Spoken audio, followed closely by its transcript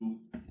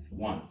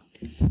One.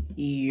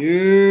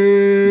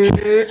 Yeah.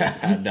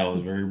 That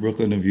was very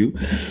Brooklyn of you.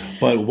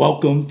 But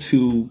welcome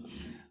to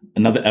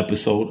another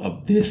episode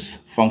of This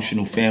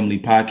Functional Family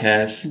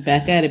Podcast.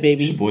 Back at it,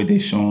 baby. It's your boy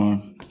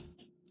Deshaun.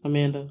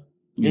 Amanda.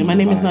 Yeah, my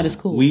name is not as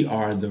cool. We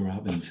are the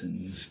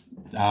Robinsons.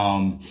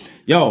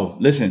 Yo,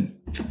 listen.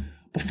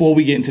 Before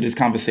we get into this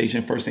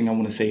conversation, first thing I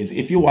want to say is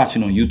if you're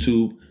watching on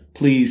YouTube,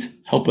 please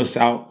help us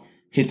out.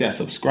 Hit that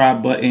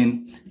subscribe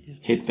button.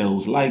 Hit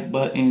those like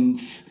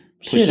buttons.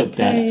 Push up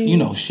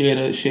that, share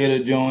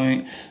the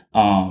joint.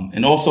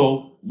 And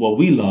also what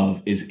we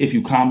love is if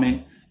you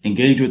comment,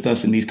 engage with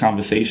us in these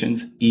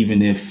conversations,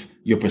 even if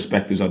your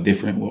perspectives are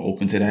different. We're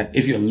open to that.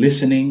 If you're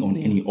listening on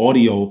any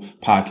audio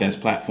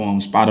podcast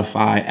platforms,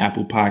 Spotify,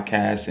 Apple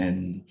Podcasts,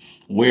 and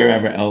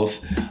wherever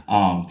else,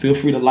 feel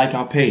free to like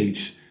our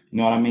page. You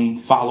know what I mean?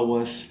 Follow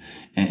us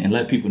and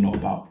let people know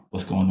about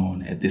what's going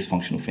on at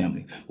Dysfunctional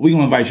Family. We're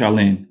going to invite y'all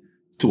in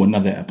to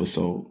another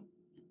episode.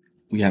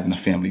 We having a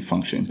family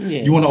function.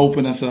 Yeah. You want to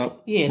open us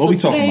up? Yeah. What we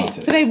talking about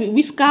today? Today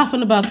we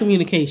scoffing about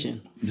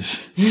communication. We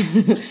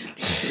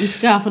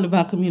scoffing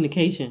about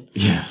communication.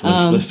 Yeah.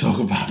 Let's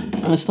talk about it.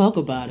 Let's talk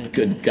about it.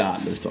 Good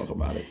God, let's talk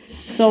about it.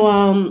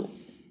 So,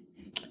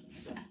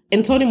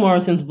 in Toni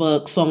Morrison's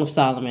book, Song of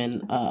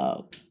Solomon,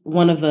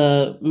 one of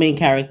the main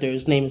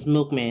characters' name is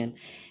Milkman.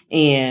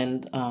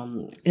 And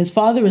his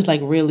father is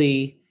like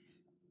really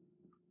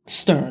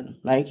stern.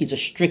 Like he's a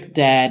strict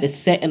dad. It's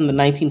set in the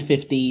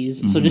 1950s.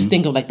 Mm-hmm. So just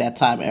think of like that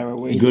time era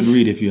where good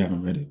read if you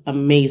haven't read it.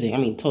 Amazing. I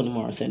mean, Toni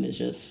Morrison is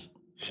just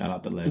shout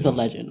out the legend. The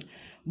legend.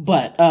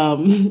 But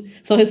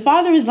so his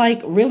father is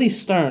like really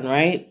stern,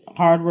 right?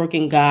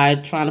 Hardworking guy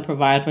trying to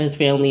provide for his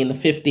family in the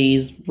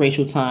 50s,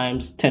 racial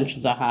times,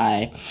 tensions are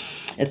high,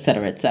 et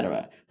cetera, et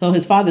cetera. So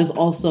his father is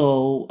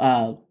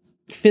also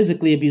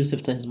physically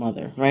abusive to his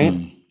mother, right?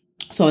 Mm.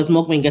 So as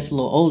Milkman gets a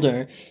little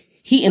older,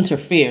 he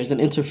interferes and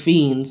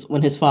intervenes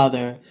when his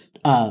father,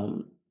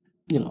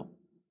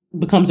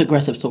 becomes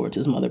aggressive towards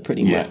his mother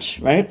pretty much,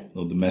 right? A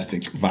little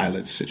domestic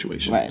violence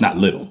situation. Right. Not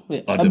little.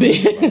 Yeah. A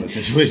domestic violence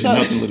situation.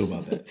 Nothing little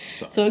about that.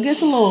 So it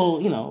gets a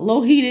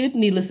little heated,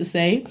 needless to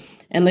say.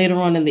 And later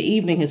on in the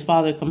evening, his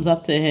father comes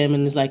up to him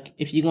and is like,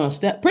 if you're going to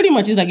step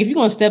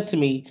to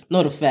me,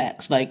 know the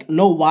facts. Like,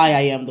 know why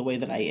I am the way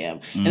that I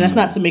am. And that's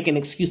not to make an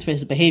excuse for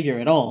his behavior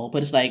at all,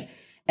 but it's like,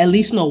 at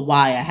least know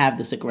why I have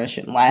this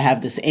aggression, why I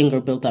have this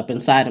anger built up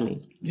inside of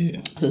me.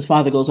 Yeah. So his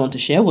father goes on to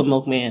share with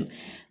Milkman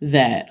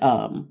that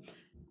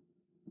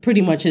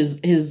pretty much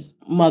his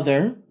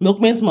mother,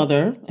 Milkman's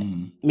mother,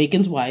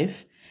 Macon's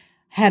wife,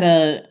 had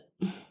an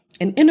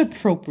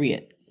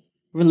inappropriate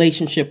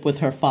relationship with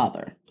her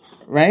father,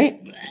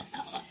 right?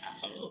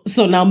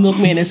 So now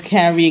Milkman is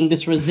carrying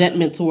this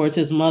resentment towards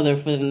his mother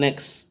for the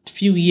next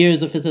few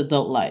years of his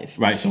adult life.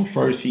 Right. So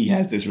first he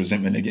has this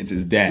resentment against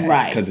his dad.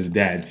 Right. Because his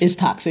dad is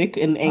toxic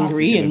and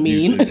angry and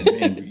mean. And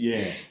angry.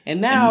 Yeah. And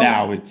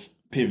now it's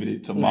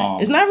pivoted to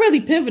mom. It's not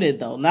really pivoted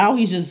though. Now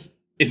he's just...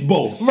 It's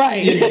both.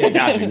 Right. Yeah,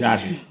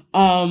 got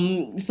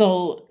you.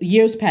 So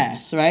years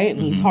pass, right?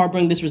 And he's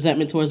harboring this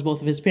resentment towards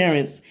both of his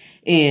parents.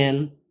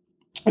 And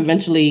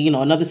eventually,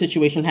 another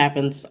situation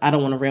happens. I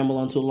don't want to ramble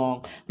on too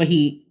long. But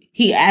he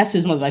asks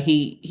his mother, like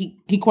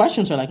he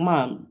questions her, like,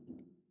 Mom,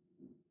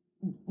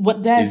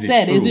 what Dad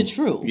said, is it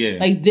true? Yeah.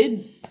 Like,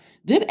 did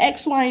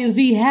X, Y, and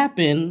Z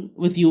happen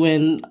with you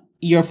and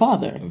your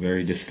father? A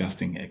very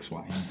disgusting X,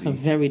 Y, and Z. A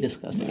very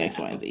disgusting X,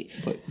 Y, and Z.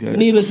 But good.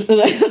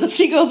 Needless,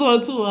 she goes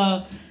on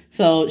to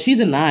so she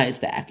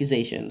denies the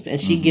accusations and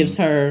she gives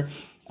her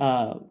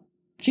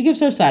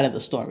side of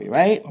the story,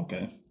 right?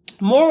 Okay.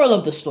 Moral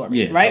of the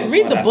story, right?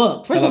 Read the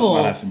book. First of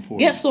all,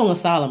 get Song of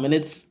Solomon.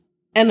 It's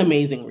an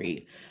amazing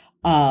read.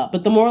 But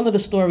the moral of the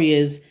story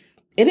is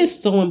it is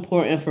so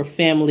important for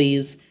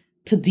families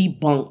to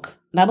debunk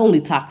not only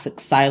toxic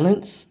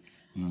silence,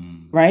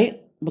 right?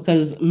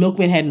 Because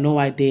Milkman had no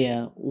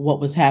idea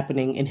what was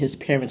happening in his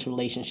parents'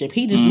 relationship.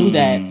 He just knew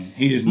that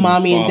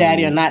mommy and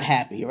daddy are not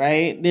happy,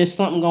 right? There's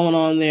something going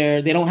on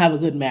there. They don't have a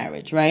good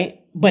marriage,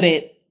 right? But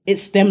it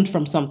stemmed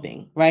from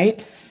something,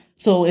 right?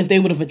 So if they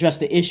would have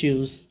addressed the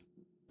issues,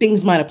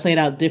 things might have played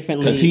out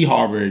differently. Because he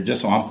harbored,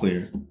 just so I'm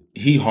clear,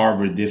 he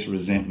harbored this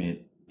resentment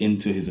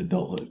into his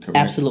adulthood, correct?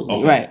 Absolutely,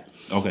 okay. Right.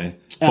 Okay.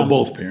 For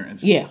both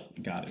parents. Yeah.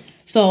 Got it.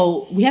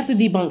 So we have to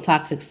debunk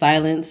toxic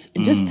silence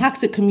and just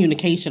toxic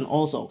communication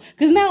also.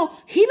 Because now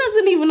he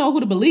doesn't even know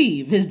who to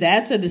believe. His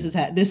dad said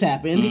this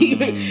happened.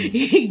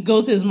 He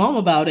goes to his mom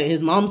about it.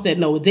 His mom said,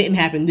 no, it didn't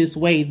happen this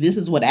way. This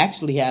is what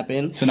actually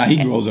happened. So now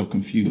he grows up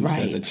confused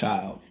as a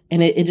child.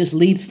 And it just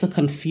leads to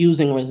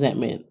confusing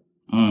resentment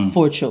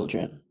for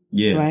children.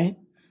 Yeah. Right?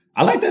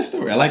 I like that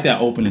story. I like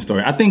that opening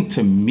story. I think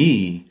to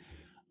me,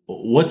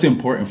 what's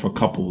important for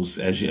couples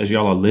as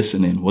y'all are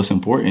listening, what's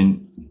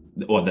important,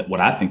 or what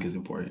I think is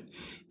important,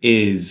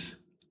 is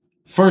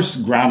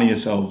first grounding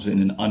yourselves in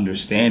an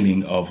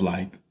understanding of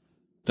like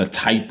the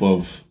type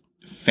of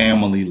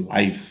family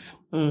life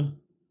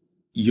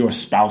your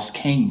spouse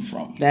came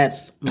from.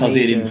 That's because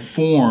it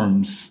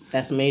informs.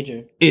 That's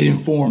major. It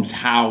informs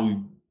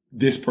how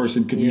this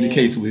person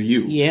communicates with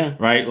you. Yeah.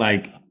 Right.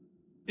 Like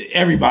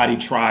everybody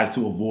tries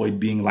to avoid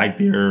being like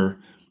their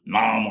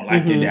mom or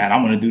like their dad.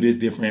 I'm going to do this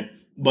different.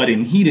 But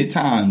in heated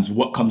times,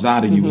 what comes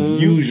out of you is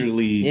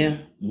usually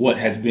what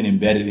has been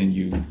embedded in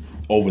you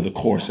over the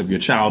course of your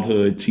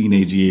childhood,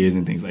 teenage years,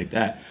 and things like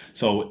that.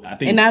 So I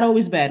think, and not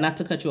always bad. Not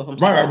to cut you off. I'm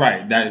sorry.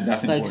 Right.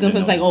 That's important. Like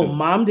sometimes, like, oh,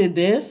 mom did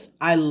this.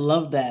 I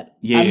love that.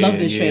 I love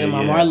this trait in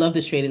mom, or I love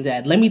this trait in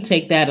dad. Let me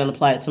take that and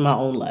apply it to my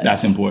own life.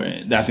 That's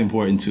important. That's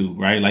important too,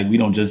 right? Like we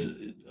don't just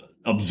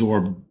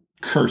absorb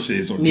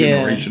curses or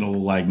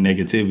generational like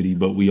negativity,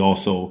 but we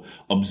also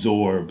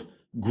absorb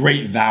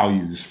great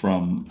values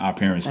from our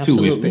parents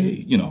too, if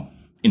they,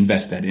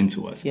 invest that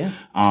into us. Yeah.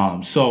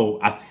 So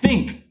I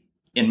think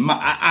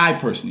I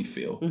personally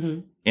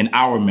feel in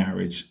our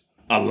marriage,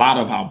 a lot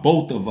of how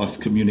both of us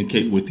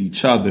communicate with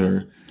each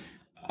other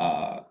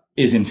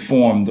is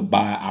informed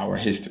by our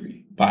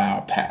history, by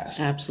our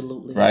past.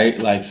 Absolutely.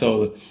 Right? Like,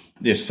 so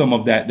there's some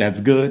of that that's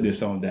good. There's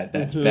some of that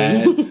that's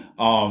bad.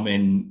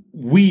 And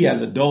we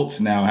as adults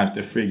now have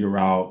to figure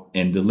out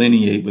and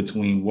delineate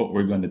between what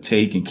we're going to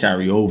take and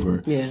carry over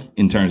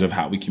in terms of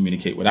how we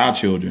communicate with our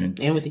children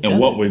and with each other.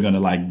 What we're going to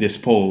like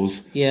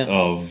dispose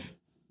of,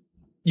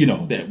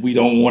 that we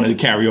don't want to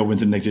carry over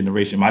into the next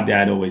generation. My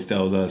dad always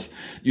tells us,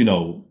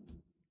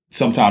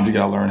 sometimes you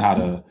got to learn how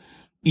to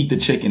eat the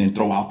chicken and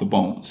throw out the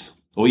bones,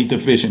 or eat the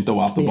fish and throw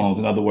out the bones.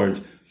 In other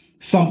words,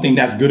 something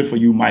that's good for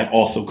you might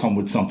also come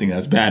with something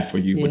that's bad for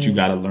you, but you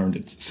got to learn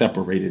to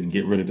separate it and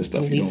get rid of the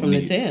stuff you don't from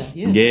need. The tail.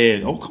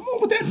 Yeah. Oh, come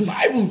on with that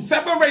Bible.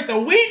 Separate the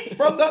wheat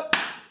from the...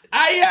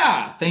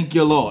 Thank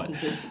you, Lord.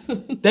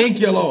 Thank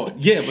you, Lord.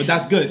 Yeah, but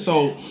that's good.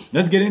 So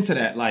let's get into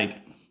that. Like,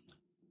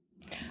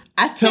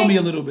 tell me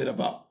a little bit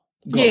about...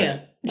 Go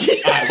ahead.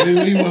 All right,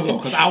 we will go,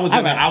 because I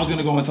was going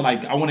to go into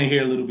like, I want to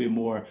hear a little bit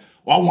more.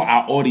 Well, I want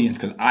our audience,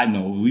 because I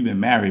know we've been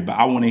married, but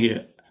I want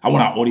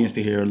our audience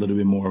to hear a little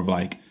bit more of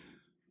like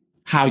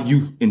how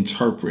you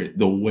interpret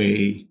the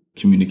way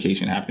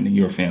communication happened in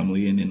your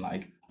family, and then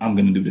like I'm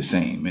going to do the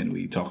same, and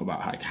we talk about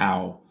like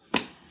how.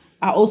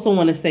 I also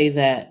want to say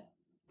that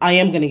I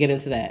am going to get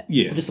into that.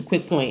 Yeah. Just a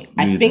quick point.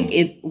 I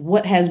think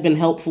what has been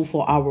helpful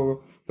for our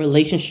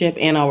relationship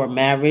and our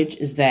marriage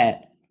is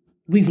that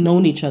we've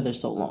known each other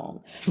so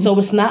long. So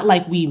it's not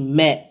like we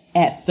met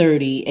at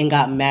 30 and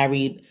got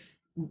married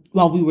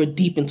while we were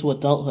deep into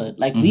adulthood.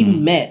 Like we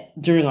met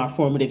during our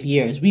formative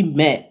years. We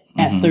met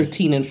at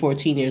 13 and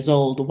 14 years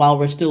old while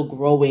we're still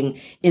growing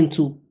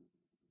into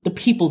the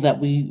people that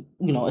we,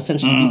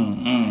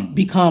 essentially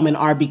become and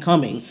are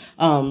becoming.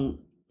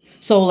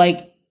 So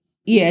like,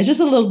 yeah, it's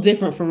just a little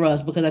different for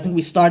us because I think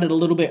we started a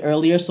little bit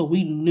earlier. So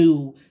we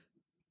knew,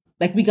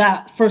 like, we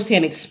got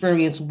firsthand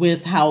experience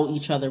with how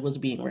each other was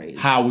being raised.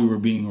 How we were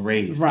being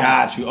raised. Right.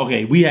 Got you.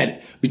 Okay.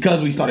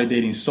 Because we started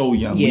dating so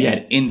young, we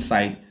had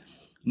insight,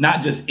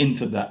 not just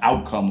into the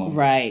outcome of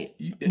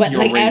but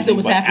like as it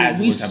was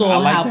happening, we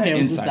saw how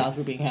parents and styles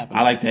were being happening.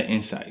 I like that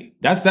insight.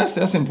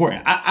 That's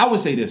important. I would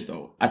say this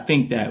though. I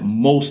think that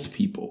most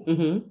people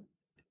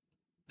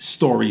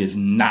story is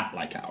not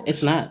like ours.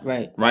 It's not,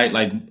 right. Right?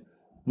 Like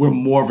we're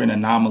more of an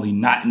anomaly,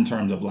 not in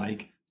terms of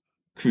like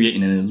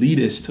creating an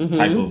elitist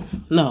type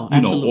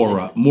of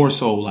aura. More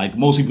so like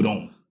most people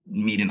don't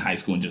meet in high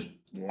school and just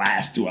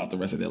last throughout the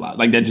rest of their life.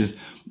 Like that just,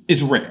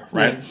 it's rare,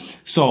 right? Yeah.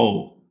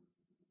 So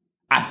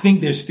I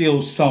think there's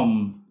still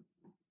some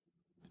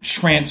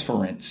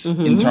transference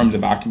in terms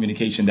of our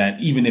communication that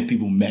even if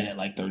people met at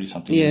like 30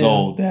 something years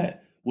old,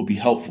 that would be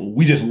helpful.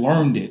 We just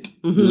learned it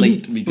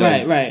late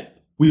because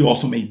we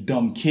also made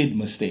dumb kid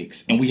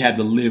mistakes and we had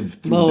to live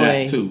through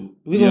that too.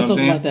 We're going to talk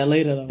about that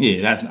later though.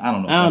 Yeah, I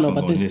don't know if that's going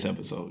to go in this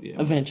episode. Yeah.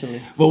 Eventually.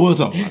 But we'll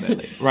talk about that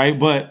later, right?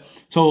 But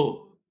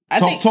so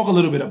talk a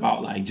little bit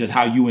about like just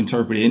how you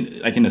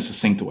interpreted, like in a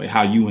succinct way,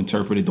 how you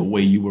interpreted the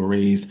way you were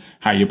raised,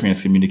 how your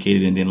parents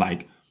communicated, and then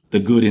like the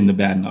good and the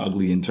bad and the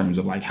ugly in terms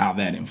of like how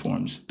that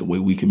informs the way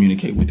we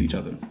communicate with each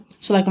other.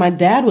 So like my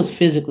dad was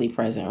physically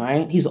present,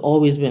 right? He's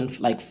always been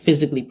like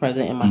physically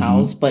present in my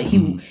house, but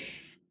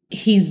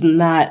he's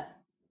not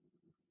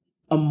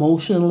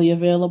emotionally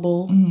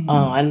available.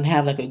 I didn't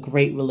have like a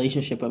great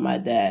relationship with my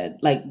dad.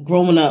 Like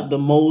growing up,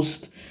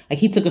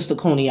 he took us to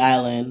Coney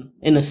Island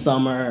in the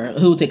summer.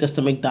 He would take us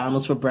to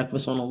McDonald's for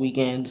breakfast on the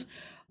weekends,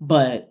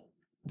 but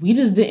we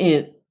just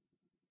didn't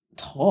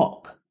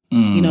talk.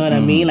 You know what I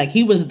mean? Like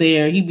he was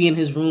there, he'd be in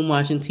his room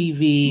watching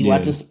TV,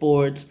 watching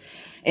sports.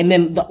 And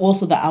then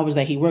also the hours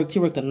that he worked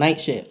a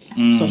night shift.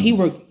 So he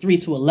worked 3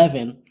 to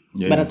 11.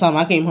 Yeah. By the time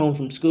I came home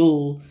from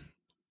school,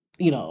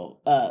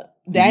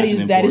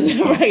 Daddy's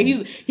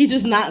right. He's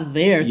just not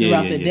there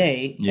throughout the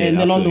day. Yeah, and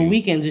then on the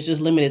weekends, it's just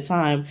limited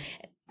time.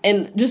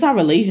 And just our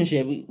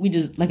relationship, we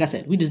just, like I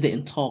said, we just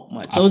didn't talk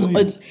much. So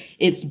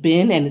it's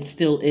been, and it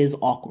still is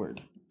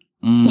awkward.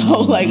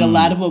 So like a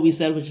lot of what we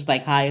said was just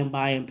like hi and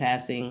bye in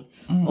passing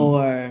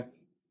or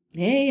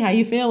hey, how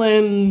you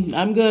feeling?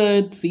 I'm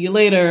good. See you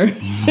later.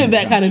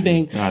 That kind of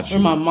thing. Or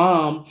my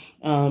mom,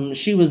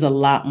 she was a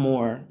lot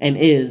more and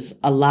is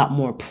a lot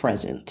more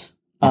present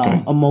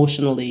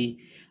emotionally.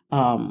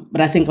 But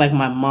I think like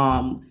my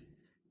mom,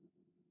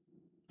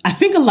 I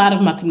think a lot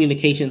of my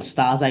communication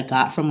styles I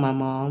got from my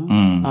mom.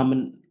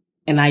 And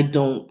and I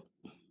don't.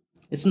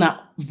 It's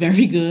not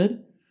very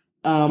good.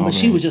 But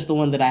she was just the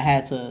one that I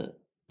had to.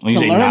 When you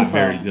say learn not from.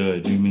 very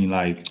good, you mean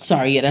like?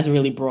 Sorry, yeah, that's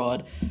really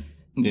broad.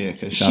 Yeah,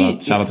 because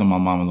shout out to my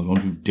mom.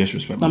 Don't you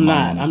disrespect my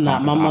mom. I'm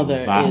not. My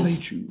mother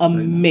is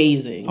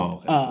amazing.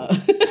 Right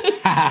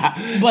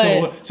okay.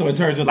 But so in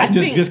terms of like,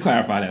 just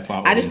clarify that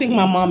for I just think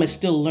my mom is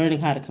still learning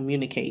how to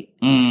communicate,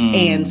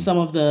 and some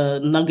of the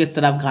nuggets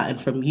that I've gotten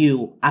from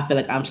you, I feel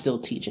like I'm still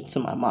teaching to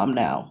my mom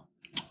now.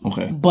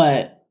 Okay,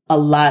 but a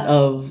lot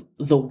of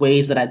the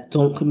ways that I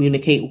don't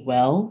communicate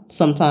well,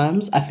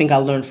 sometimes I think I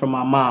learned from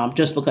my mom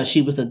just because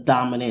she was a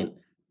dominant,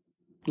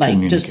 like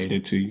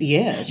communicated to you.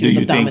 Yeah, she was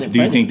a dominant.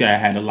 Do you think that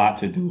had a lot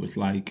to do with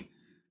like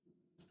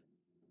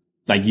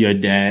your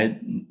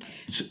dad?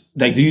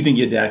 Like, do you think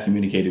your dad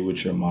communicated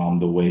with your mom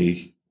the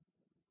way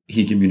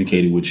he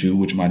communicated with you,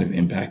 which might have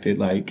impacted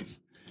like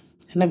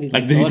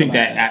do you think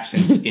that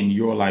absence in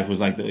your life was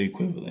like the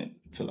equivalent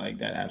to like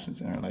that absence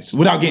in her life?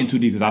 Without getting too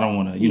deep, because I don't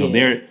want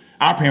to,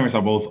 our parents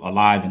are both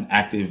alive and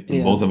active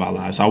in both of our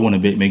lives. So I want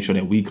to make sure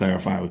that we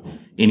clarify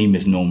any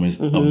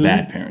misnomers of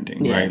bad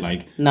parenting, right?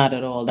 Like, not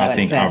at all. I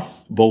think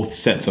both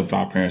sets of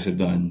our parents have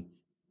done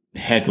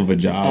heck of a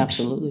job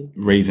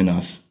raising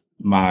us.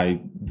 My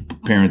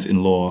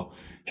parents-in-law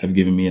have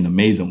given me an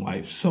amazing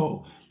wife.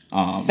 So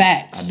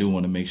facts. I do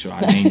want to make sure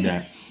I name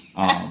that.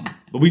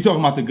 But we talking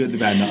about the good, the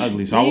bad, and the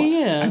ugly. So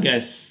I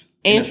guess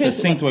in a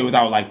succinct way,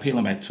 without like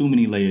peeling back too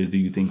many layers, do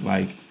you think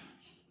like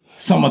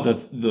some of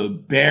the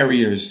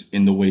barriers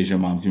in the ways your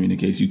mom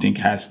communicates, you think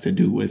has to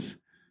do with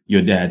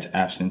your dad's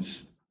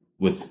absence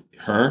with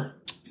her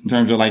in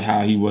terms of like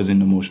how he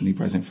wasn't emotionally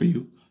present for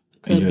you?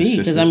 Could be,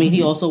 because I mean,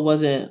 he also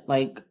wasn't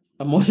like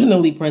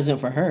emotionally present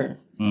for her.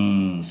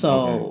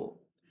 So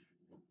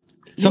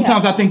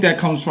sometimes I think that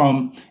comes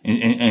from,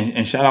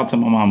 and shout out to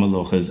my mom a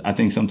little, because I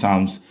think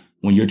sometimes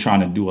when you're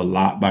trying to do a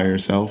lot by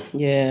yourself,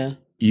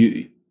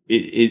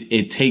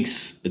 it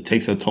takes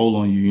a toll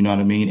on you, you know what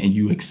I mean? And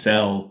you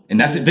excel. And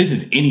this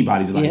is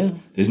anybody's life. Yeah.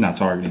 This is not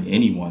targeting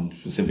anyone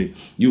specific.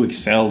 You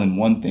excel in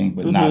one thing,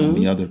 but not in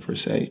the other per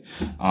se.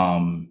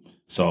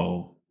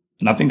 So,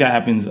 and I think that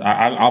happens.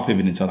 I'll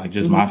pivot into like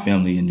just my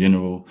family in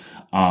general.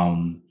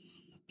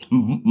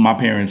 My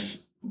parents,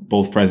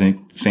 both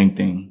present, same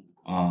thing.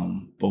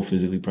 Both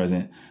physically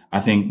present. I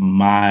think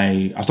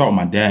I start with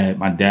my dad.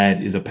 My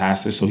dad is a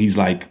pastor, so he's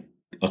like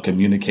a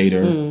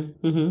communicator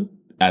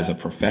as a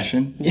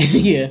profession.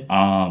 Yeah.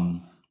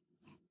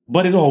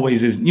 But it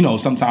always is,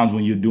 sometimes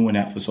when you're doing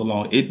that for so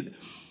long,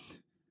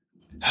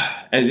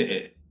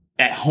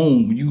 at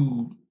home,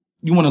 you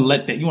want to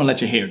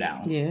let your hair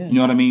down. Yeah. You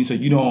know what I mean? So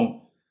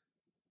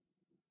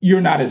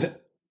you're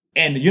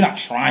not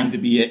trying to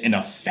be an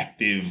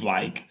effective,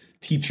 like,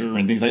 teacher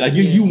and things like that.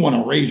 You want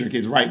to raise your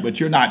kids right, but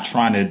you're not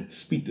trying to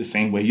speak the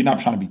same way. You're not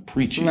trying to be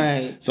preachy.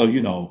 Right. So,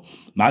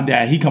 my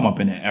dad, he come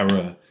up in an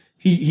era,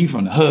 he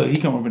from the hood, he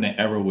come up in an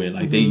era where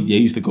like they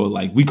used to go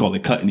like, we call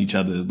it cutting each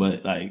other,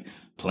 but like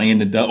playing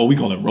we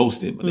call it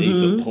roasted, but they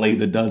used to play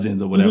the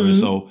dozens or whatever.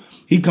 So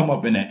he come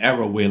up in an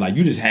era where like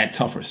you just had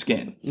tougher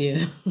skin.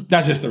 Yeah.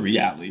 That's just the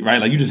reality,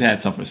 right? Like you just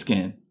had tougher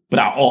skin. But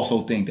I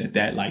also think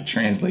that like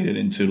translated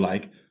into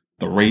like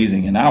the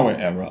raising in our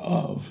era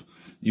of,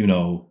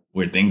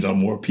 where things are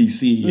more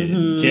PC and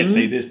you can't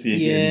say this to your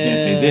kid, you can't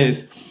say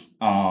this.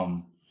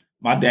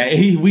 My dad,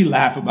 we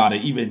laugh about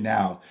it even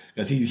now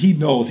because he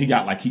knows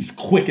he's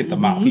quick at the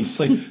mouth. He's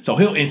slick. So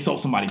he'll insult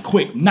somebody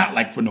quick, not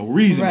like for no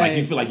reason. Right. Like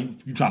you feel like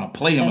you're trying to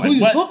play him. Like, who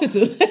you talking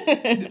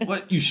to?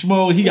 What, you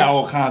schmo? He got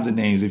all kinds of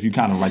names if you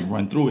kind of like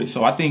run through it.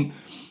 So I think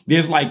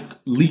there's like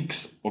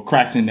leaks or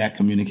cracks in that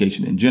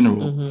communication in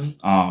general.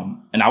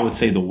 And I would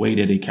say the way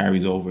that it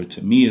carries over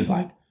to me is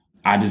like,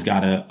 I just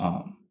gotta,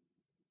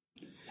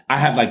 I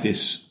have like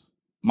this,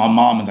 my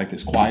mom is like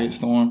this quiet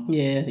storm.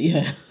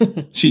 Yeah.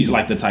 She's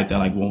like the type that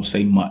like won't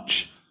say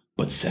much,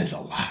 but says a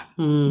lot.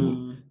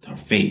 Her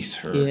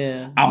face,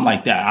 I'm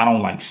like that. I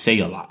don't like say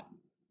a lot,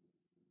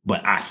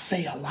 but I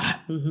say a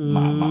lot.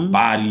 My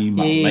body,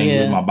 my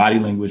language, my body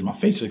language, my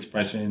facial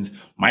expressions,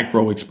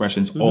 micro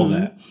expressions, all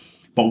that.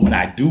 But when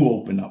I do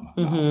open up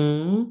my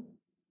mouth,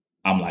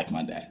 I'm like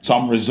my dad. So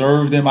I'm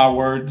reserved in my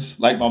words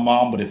like my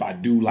mom, but if I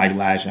do like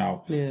lash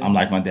out, I'm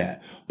like my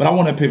dad. But I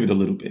want to pivot a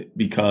little bit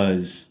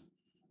because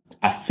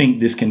I think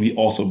this can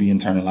also be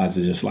internalized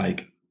as just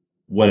like,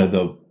 what are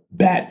the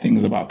bad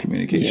things about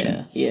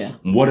communication? Yeah.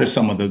 What are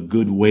some of the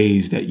good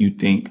ways that you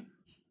think,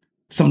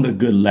 some of the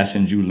good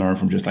lessons you learned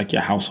from just like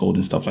your household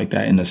and stuff like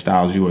that, and the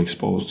styles you were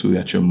exposed to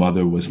that your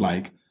mother was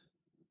like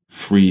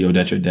free or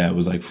that your dad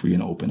was like free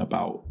and open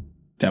about,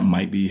 that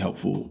might be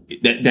helpful,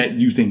 that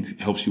you think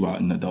helps you out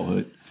in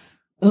adulthood?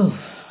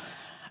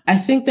 I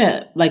think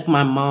that like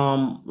my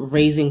mom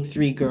raising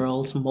 3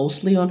 girls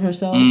mostly on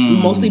herself,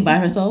 mostly by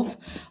herself,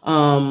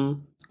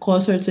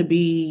 caused her to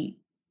be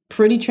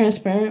pretty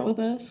transparent with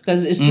us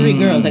because it's 3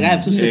 girls. Like I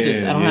have 2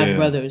 sisters. I don't have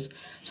brothers.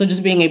 So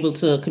just being able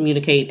to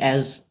communicate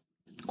as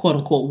quote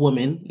unquote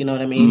woman, you know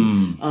what I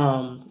mean?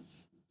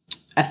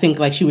 I think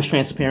like she was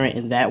transparent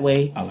in that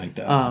way. I like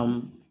that.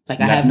 Like,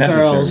 I have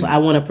girls, I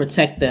want to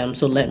protect them,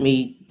 so let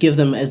me give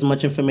them as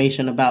much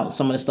information about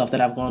some of the stuff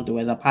that I've gone through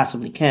as I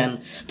possibly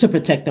can to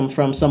protect them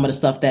from some of the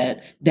stuff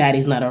that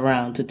daddy's not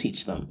around to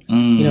teach them.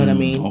 You know what I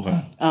mean?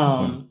 Okay.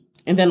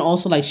 And then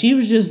also, like, she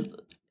was just,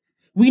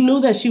 we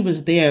knew that she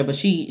was there, but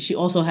she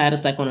also had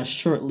us, like, on a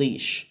short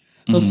leash.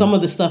 So some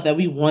of the stuff that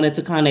we wanted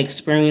to kind of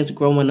experience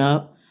growing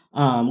up,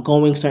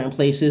 going certain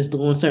places,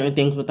 doing certain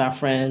things with our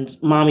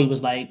friends, mommy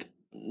was like,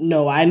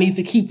 no, I need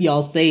to keep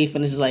y'all safe.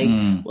 And it's just like,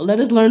 well, let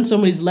us learn some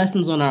of these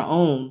lessons on our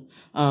own.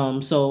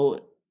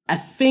 So I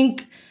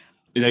think...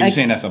 Are you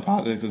saying that's a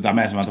positive? Because I'm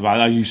asking about the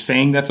positive. Are you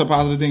saying that's a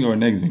positive thing or a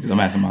negative thing? Because I'm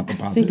asking about the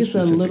positive. I think it's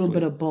a little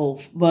bit of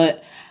both.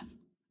 But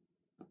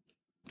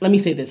let me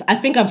say this. I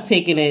think I've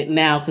taken it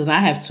now because I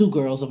have 2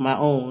 girls of my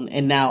own.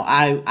 And now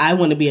I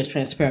want to be as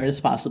transparent as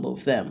possible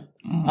with them.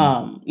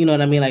 You know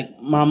what I mean? Like,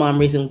 mama, I'm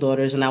raising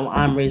daughters, and now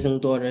I'm raising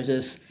daughters.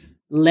 Just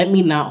let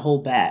me not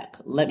hold back.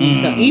 Let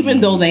me tell,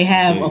 even though they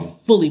have a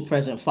fully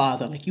present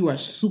father, like, you are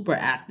super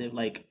active.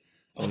 Like,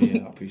 oh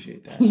yeah, I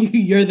appreciate that.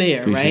 You're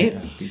there, Appreciate right?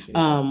 that. Appreciate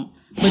that.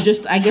 But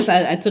just, I guess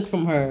I took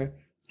from her.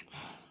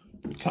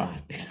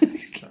 Sorry.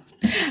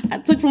 I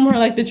took from her,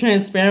 like, the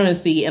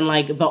transparency and,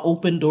 like, the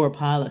open door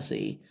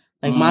policy.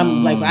 Like,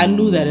 mom, like, I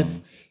knew that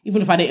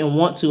even if I didn't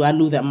want to, I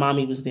knew that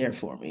mommy was there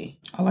for me.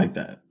 I like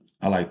that.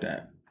 I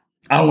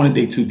don't want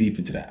to dig too deep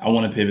into that. I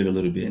want to pivot a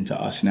little bit into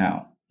us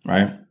now,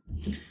 right?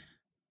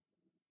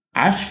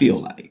 I feel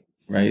like,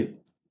 right,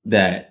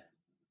 that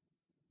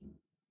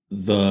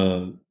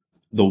the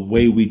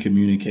way we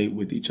communicate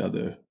with each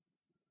other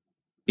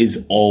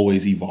is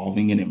always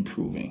evolving and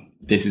improving.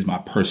 This is my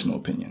personal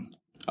opinion.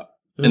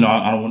 And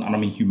I don't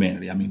mean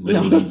humanity. I mean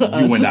literally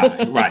you and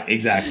I. Right,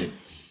 exactly.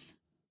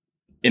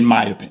 In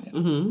my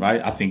opinion,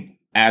 right? I think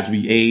as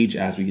we age,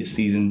 as we get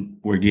seasoned,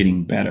 we're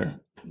getting better.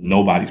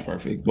 Nobody's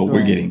perfect, but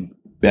we're getting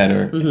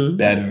better and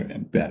better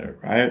and better,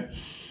 right?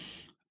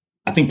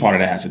 I think part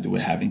of that has to do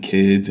with having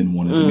kids and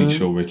wanting to make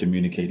sure we're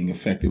communicating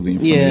effectively in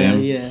front of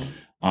them. Yeah.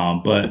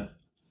 But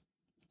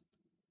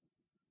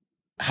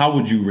how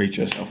would you rate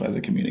yourself as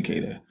a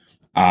communicator?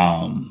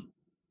 I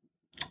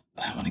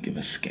want to give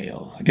a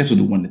scale. I guess we'll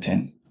do 1 to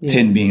 10. Yeah.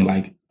 10 being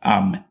like,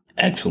 I'm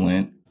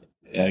excellent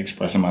at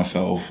expressing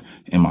myself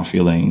and my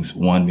feelings.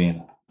 1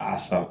 being, I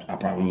suck. I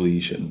probably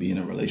shouldn't be in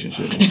a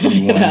relationship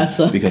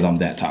because I'm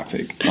that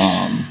toxic.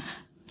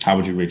 How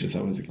would you rate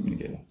yourself as a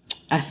communicator?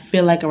 I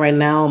feel like right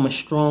now I'm a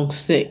strong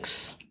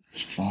 6.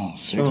 Strong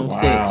 6.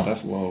 Wow, 6.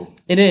 That's low.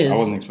 It is. I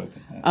wasn't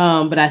expecting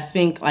that. But I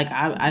think like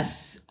I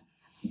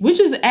which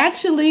is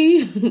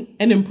actually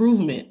an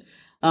improvement.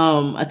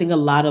 I think a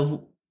lot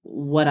of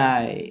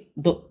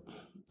the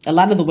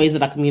ways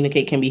that I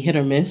communicate can be hit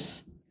or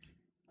miss,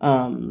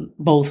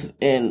 both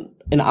in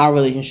our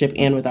relationship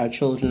and with our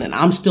children. And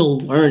I'm still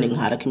learning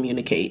how to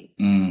communicate.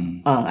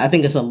 I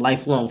think it's a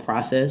lifelong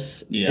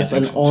process. Yeah, it's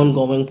an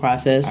ongoing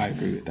process. I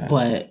agree with that.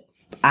 But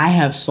I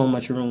have so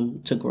much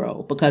room to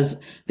grow because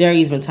there are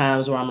even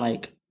times where I'm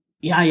like,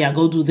 yeah,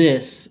 go do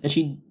this. And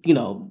she,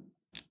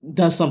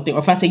 does something. Or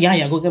if I say,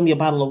 yeah, go get me a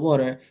bottle of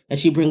water. And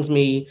she brings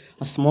me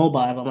a small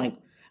bottle. I'm like,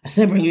 I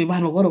said, bring me a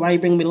bottle of water. Why are you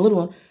bringing me the little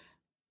one?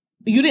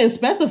 You didn't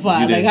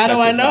specify. How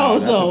do I know?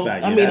 That's so, I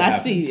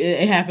happens. See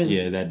it happens.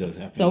 Yeah, that does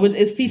happen. So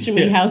it's teaching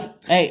me how,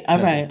 hey, all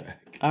right.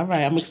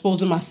 I'm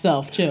exposing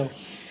myself. Chill.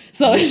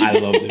 So I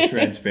love the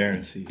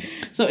transparency.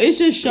 So it's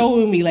just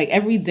showing me like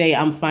every day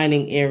I'm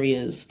finding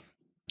areas,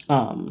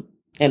 and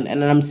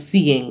I'm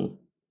seeing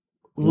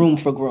room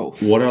for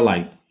growth. What are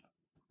like,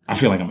 I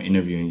feel like I'm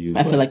interviewing you.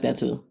 I feel like that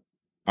too.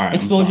 All right.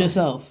 Expose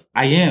yourself.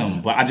 I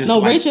am, but I just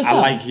rate yourself. I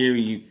like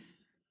hearing you.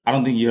 I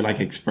don't think you're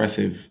like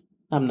expressive.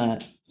 I'm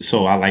not.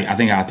 So I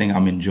think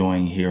I'm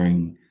enjoying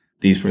hearing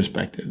these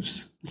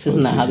perspectives. This is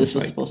not how this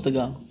was supposed to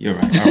go. You're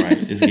right. All right.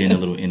 It's getting a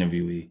little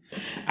interviewee.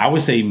 I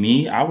would say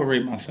I would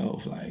rate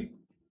myself like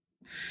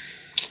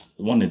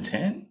 1 to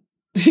 10.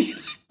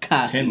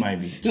 10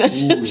 might be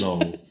too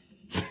low.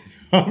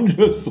 I'm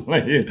just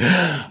playing.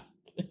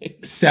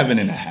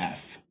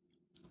 7.5.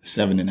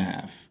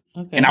 7.5.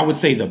 Okay. And I would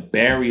say the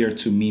barrier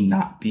to me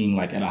not being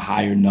like at a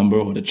higher number,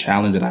 or the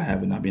challenge that I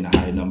have in not being a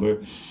higher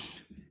number,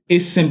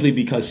 is simply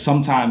because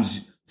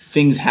sometimes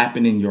things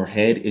happen in your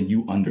head and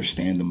you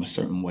understand them a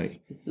certain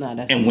way.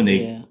 And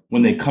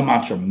when they come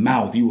out your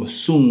mouth, you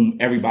assume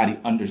everybody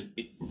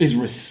is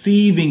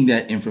receiving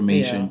that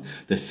information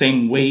the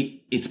same way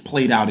it's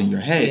played out in your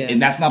head. Yeah.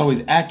 And that's not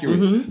always accurate.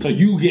 Mm-hmm. So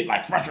you get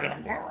like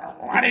frustrated.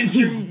 Like, why didn't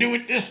you do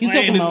it this way? You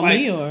talking about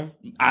me or?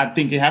 I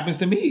think it happens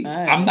to me.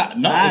 I'm not.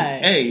 No.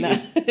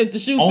 If the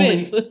shoe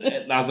fits.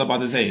 I was about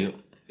to say.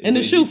 And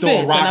the shoe throw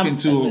fits. Throw a rock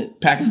into a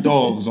pack of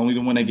dogs, only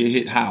the one that get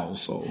hit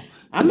howls. So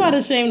I'm not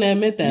ashamed to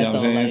admit that. You know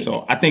what I'm saying?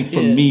 So I think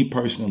for me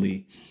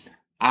personally,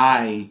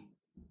 I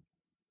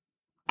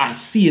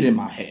see it in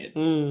my head,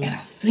 and I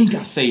think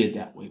I say it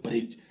that way, but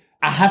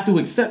I have to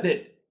accept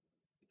that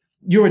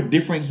you're a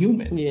different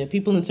human. Yeah,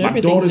 people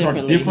interpret things differently. My daughters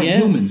are different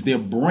humans. Their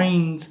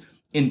brains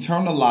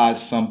internalize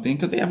something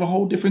because they have a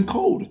whole different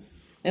code.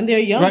 And they're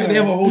younger. Right? They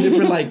have a whole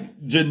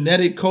different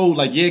genetic code.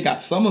 Like, it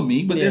got some of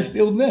me, but they're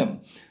still them.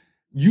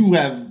 You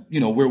have,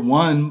 we're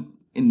one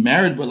in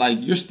marriage, but like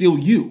you're still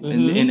you.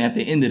 And at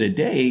the end of the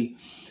day,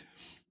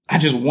 I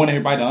just want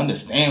everybody to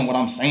understand what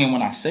I'm saying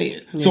when I say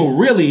it. Yeah. So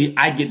really,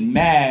 I get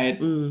mad,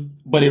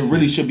 but it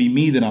really should be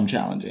me that I'm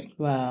challenging.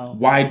 Wow.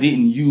 Why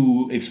didn't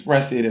you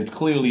express it as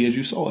clearly as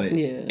you saw it?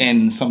 Yeah.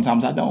 And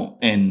sometimes I don't.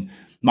 And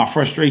my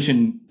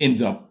frustration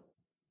ends up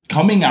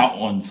coming out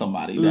on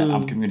somebody that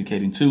I'm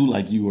communicating to,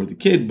 like you or the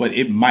kid, but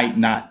it might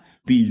not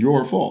be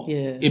your fault.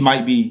 Yeah. It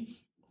might be,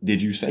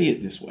 did you say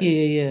it this way?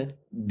 Yeah.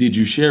 Did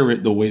you share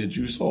it the way that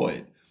you saw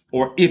it?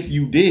 Or if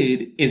you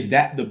did, is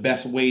that the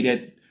best way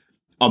that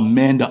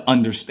Amanda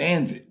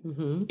understands it?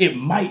 It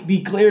might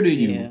be clear to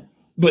you,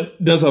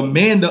 but does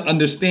Amanda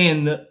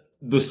understand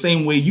the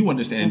same way you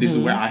understand it? This is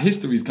where our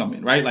histories come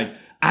in, right? Like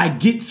I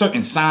get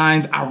certain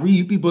signs, I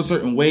read people a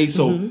certain way,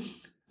 so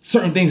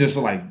certain things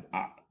are like,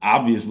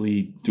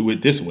 obviously do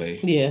it this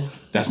way. Yeah.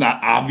 That's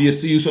not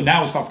obvious to you. So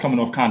now it starts coming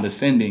off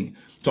condescending.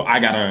 So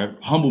I gotta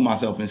humble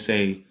myself and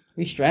say,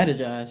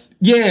 re-strategize.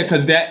 Yeah,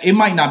 because that it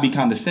might not be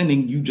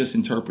condescending. You just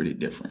interpret it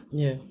different.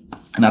 Yeah.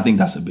 And I think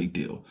that's a big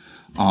deal.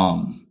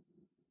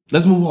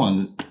 Let's move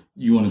on.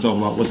 You want to talk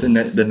about what's the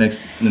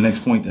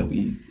next point that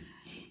we...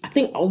 I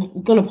think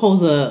I'm going to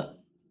pose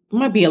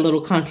might be a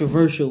little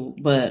controversial,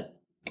 but...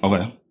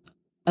 Okay.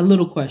 A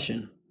little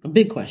question. A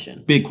big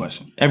question. Big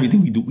question.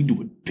 Everything we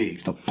do it big.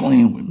 Stop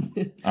playing with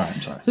me. All right,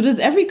 I'm sorry. So does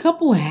every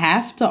couple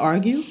have to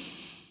argue?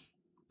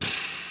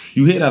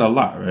 You hear that a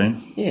lot, right?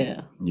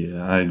 Yeah.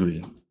 Yeah, I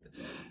agree.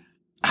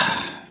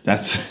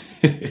 That's...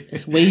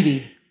 It's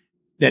weighty.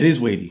 That is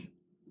weighty.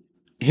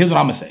 Here's what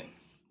I'm going to say.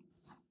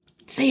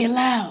 Say it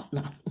loud.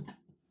 No.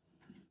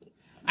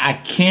 I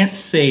can't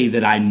say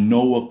that I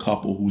know a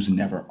couple who's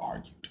never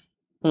argued.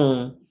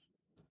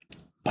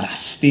 But I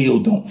still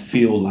don't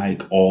feel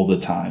like all the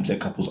times that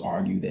couples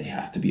argue, they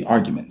have to be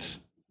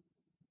arguments.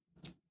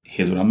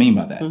 Here's what I mean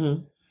by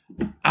that.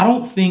 I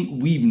don't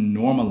think we've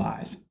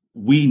normalized.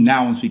 We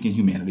now, I'm speaking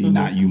humanity,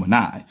 not you and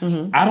I.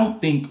 I don't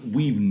think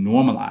we've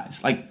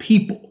normalized, like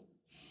people,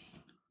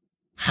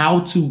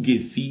 how to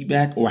get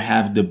feedback or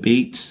have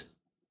debates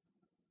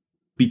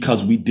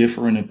because we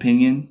differ in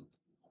opinion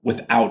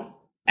without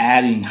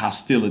adding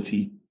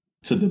hostility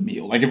to the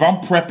meal. Like if I'm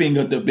prepping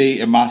a debate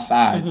in my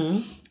side,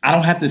 I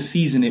don't have to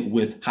season it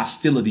with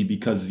hostility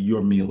because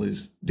your meal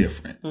is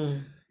different.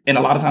 And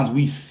a lot of times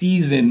we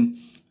season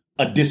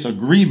a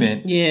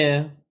disagreement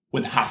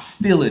with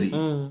hostility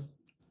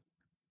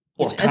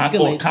or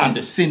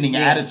condescending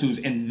attitudes.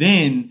 And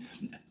then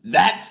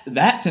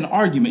that's an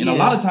argument. And a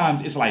lot of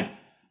times it's like,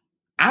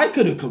 I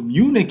could have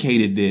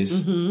communicated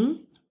this,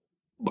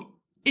 but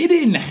it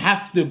didn't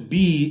have to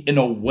be in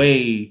a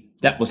way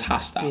that was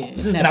hostile.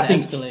 And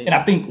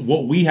I think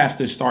what we have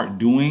to start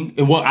doing,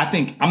 and what I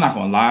think, I'm not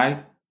going to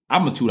lie,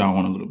 I'm going to toot out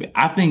on a little bit.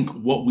 I think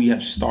what we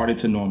have started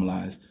to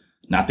normalize,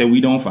 not that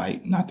we don't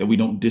fight, not that we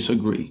don't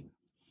disagree.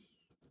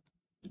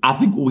 I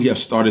think what we have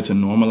started to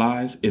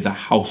normalize is a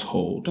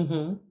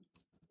household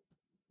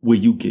where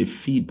you give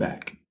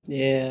feedback.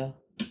 Yeah.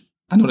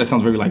 I know that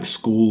sounds very like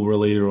school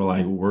related or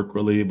like work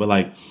related, but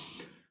like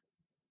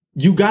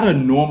you got to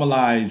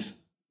normalize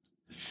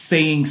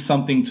saying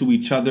something to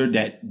each other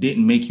that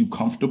didn't make you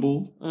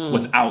comfortable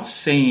without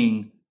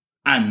saying,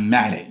 I'm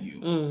mad at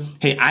you.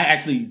 Hey,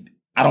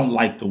 I don't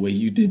like the way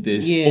you did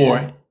this.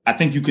 Or I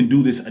think you can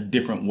do this a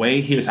different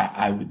way. Here's how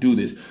I would do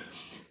this.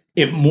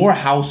 If more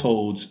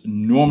households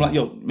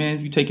normalize,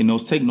 if you're taking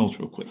notes, take notes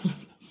real quick.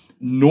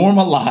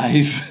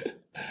 Normalize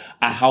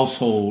a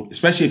household,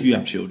 especially if you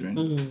have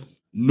children,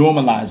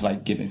 normalize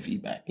like giving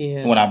feedback.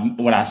 Yeah.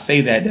 When I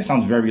say that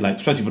sounds very like,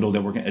 especially for those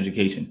that work in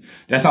education,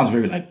 that sounds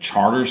very like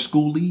charter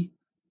schooly.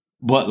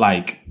 But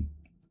like,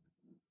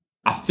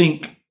 I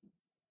think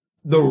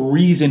the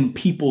reason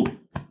people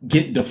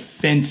get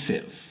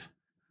defensive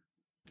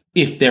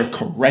if they're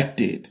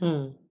corrected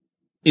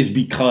is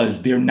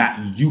because they're not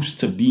used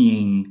to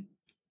being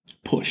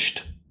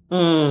pushed.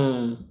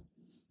 But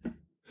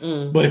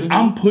if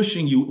I'm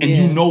pushing you and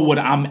you know what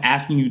I'm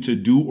asking you to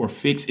do or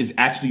fix is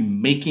actually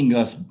making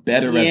us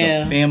better as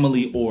a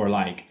family or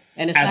like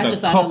and it's as not a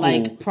just couple, out of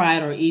like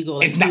pride or ego.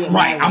 Like, it's not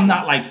right. I'm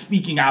not like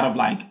speaking out of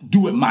like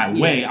do it my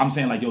way. I'm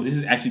saying like, this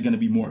is actually going to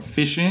be more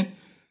efficient.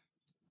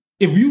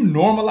 If you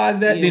normalize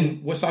that,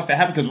 then what starts to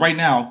happen? Because right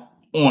now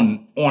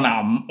on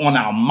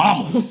our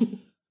mamas,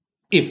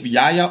 if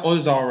Yaya or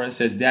Zara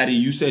says, Daddy,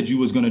 you said you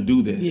was going to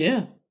do this.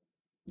 Yeah.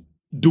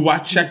 Do I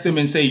check them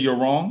and say you're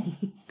wrong?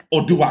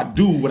 Or do I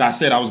do what I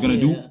said I was going to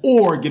do?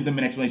 Or give them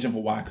an explanation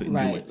for why I couldn't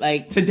do it?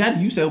 Like, say, Daddy,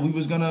 you said we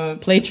was going to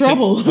play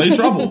trouble. Play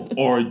trouble.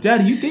 Or,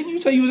 Daddy, didn't you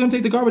say you was going to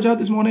take the garbage out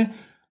this morning?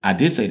 I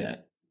did say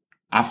that.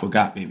 I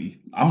forgot, baby.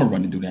 I'm going to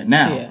run and do that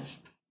now. Yeah.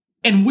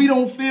 And we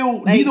don't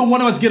feel, like, neither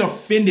one of us get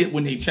offended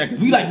when they check it.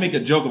 We like make a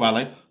joke about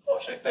like, oh,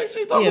 shit,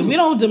 we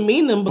don't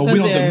demean them because but we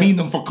don't demean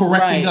them for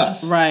correcting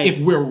us. Right. If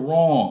we're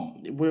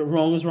wrong.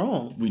 Wrong is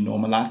wrong. We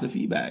normalize the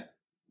feedback.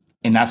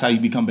 And that's how you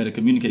become better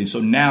communicators.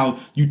 So now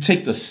you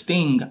take the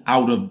sting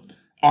out of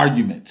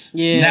arguments.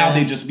 Yeah. Now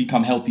they just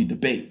become healthy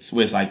debates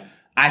where it's like,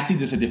 I see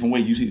this a different way.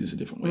 You see this a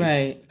different way.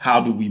 Right.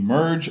 How do we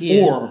merge?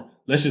 Yeah. Or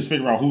let's just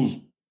figure out who's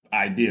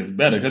idea is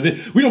better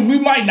because we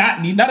might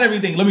not need, not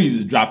everything. Let me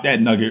just drop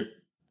that nugget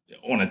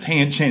on a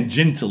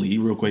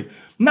tangentially real quick.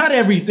 Not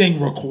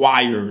everything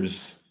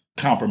requires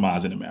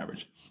compromise in a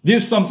marriage.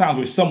 There's sometimes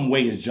where some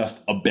way is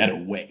just a better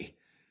way.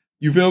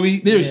 You feel me?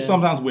 There's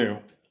sometimes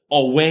where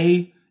a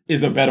way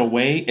is a better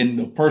way, and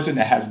the person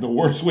that has the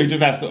worst way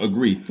just has to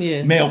agree.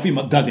 Yeah. Male,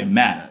 female, doesn't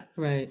matter.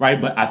 Right.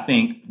 But I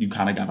think you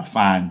kind of got to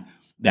find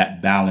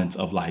that balance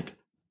of like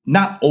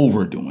not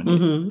overdoing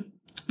it,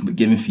 but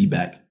giving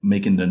feedback,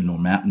 making the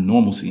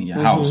normalcy in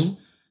your house.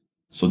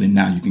 So then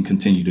now you can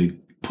continue to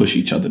push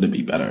each other to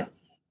be better.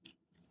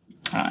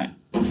 All right.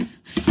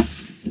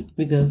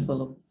 We good,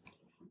 Philip.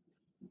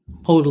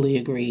 Totally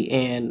agree.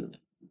 And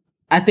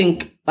I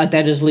think like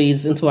that just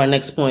leads into our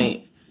next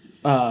point,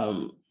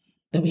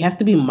 that we have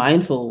to be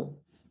mindful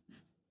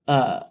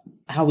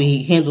how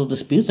we handle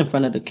disputes in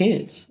front of the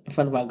kids, in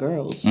front of our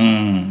girls.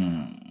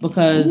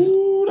 Because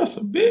ooh, that's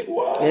a big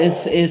one.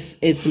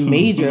 It's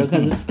major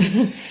because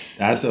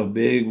that's a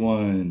big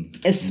one.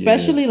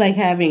 Especially like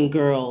having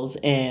girls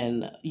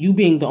and you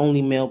being the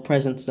only male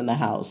presence in the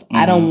house.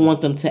 I don't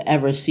want them to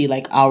ever see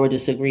like our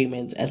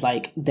disagreements as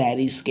like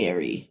daddy's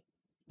scary.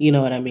 You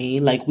know what I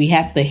mean? Like we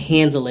have to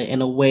handle it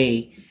in a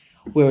way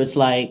where it's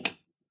like,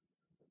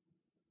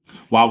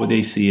 why would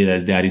they see it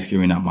as daddy's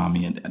scary, not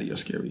mommy and daddy are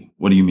scary?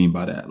 What do you mean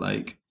by that?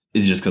 Like,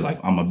 is it just because like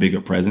I'm a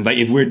bigger presence? Like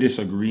if we're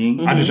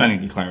disagreeing, I'm just trying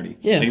to get clarity.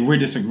 Yeah. Like if we're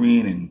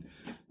disagreeing and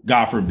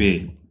God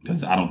forbid,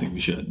 because I don't think we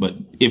should, but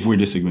if we're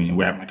disagreeing and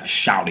we're having like a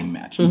shouting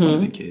match in front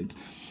of the kids,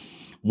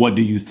 what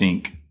do you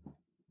think?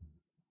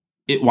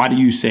 Why do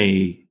you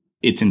say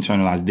it's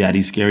internalized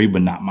daddy's scary,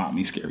 but not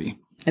mommy scary?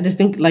 I just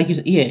think like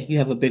you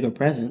have a bigger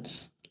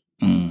presence.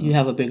 You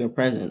have a bigger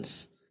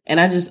presence. And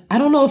I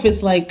don't know if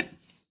it's like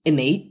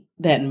innate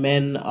that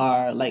men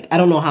are like, I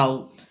don't know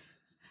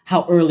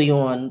how early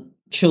on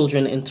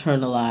children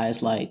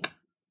internalize like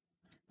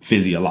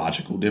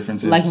physiological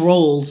differences, like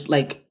roles,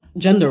 like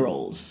gender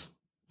roles.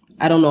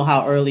 I don't know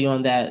how early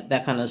on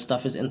that kind of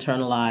stuff is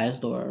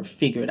internalized or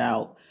figured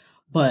out,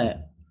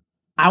 but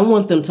I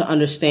want them to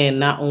understand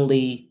not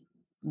only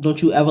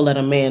don't you ever let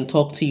a man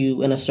talk to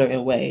you in a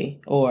certain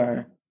way,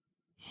 or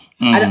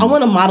I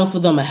want to model for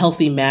them a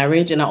healthy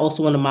marriage, and I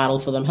also want to model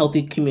for them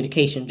healthy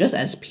communication just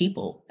as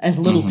people, as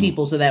little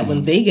people, so that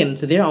when they get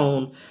into their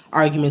own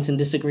arguments and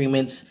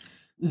disagreements,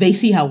 they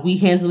see how we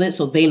handle it,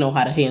 so they know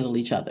how to handle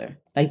each other.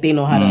 Like they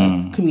know how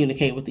to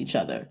communicate with each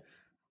other.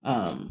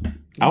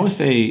 I would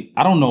say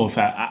I don't know if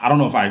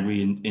I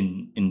agree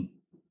in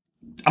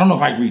I don't know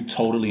if I agree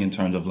totally in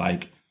terms of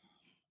like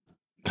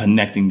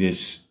connecting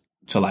this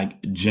to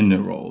like gender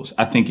roles.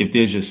 I think if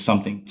there's just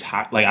something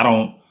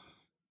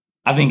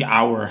I think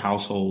our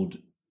household,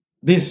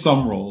 there's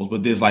some roles,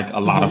 but there's like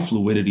a lot of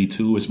fluidity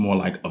too. It's more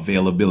like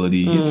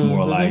availability. It's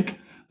more like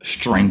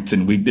strengths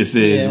and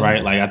weaknesses,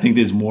 right? Like I think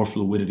there's more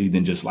fluidity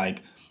than just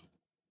like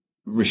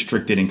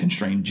restricted and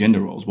constrained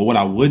gender roles. But what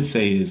I would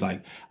say is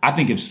like, I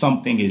think if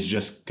something is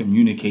just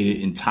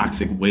communicated in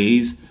toxic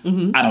ways,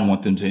 I don't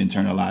want them to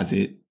internalize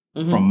it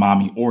from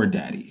mommy or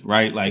daddy,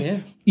 right?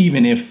 Like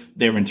even if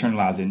they're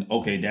internalizing,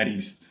 okay,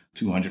 daddy's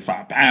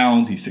 205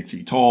 pounds, he's 6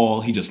 feet tall,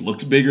 he just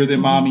looks bigger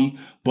than mommy.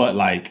 But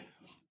like,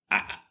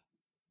 I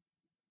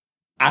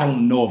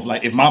don't know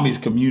if mommy's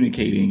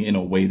communicating in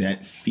a way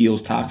that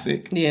feels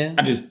toxic. Yeah.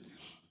 I just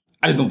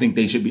don't think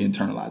they should be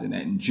internalizing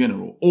that in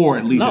general. Or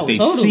at least if they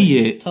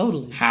see it,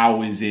 how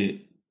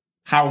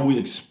are we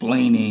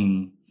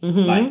explaining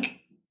like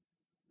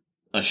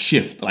a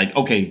shift? Like,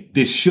 okay,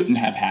 this shouldn't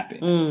have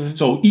happened.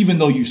 So even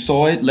though you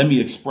saw it, let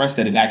me express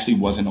that it actually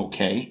wasn't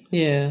okay.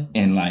 Yeah.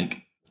 And like,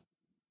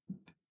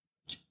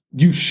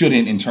 you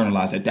shouldn't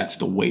internalize that that's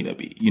the way to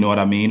be. You know what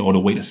I mean? Or the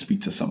way to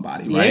speak to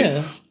somebody, right?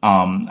 Yeah.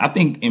 I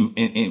think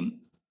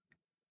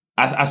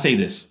I say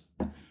this.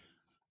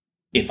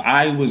 If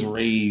I was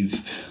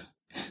raised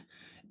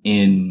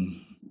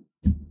in,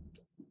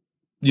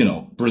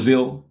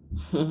 Brazil,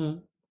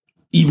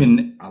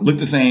 even I look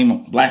the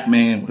same, black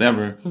man,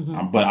 whatever,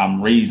 but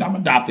I'm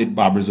adopted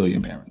by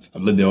Brazilian parents.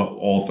 I've lived there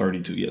all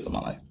 32 years of my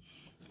life.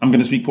 I'm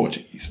going to speak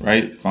Portuguese,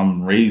 right? If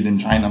I'm raised in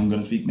China, I'm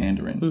going to speak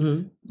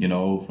Mandarin.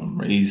 If I'm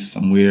raised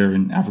somewhere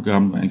in Africa,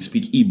 I'm going to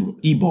speak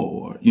Igbo,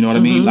 or, you know what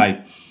I mean?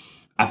 Like,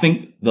 I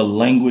think the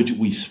language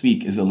we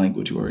speak is the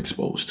language we're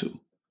exposed to.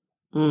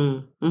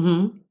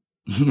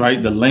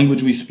 Right? The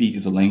language we speak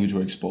is the language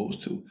we're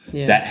exposed to.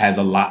 Yeah. That has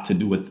a lot to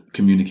do with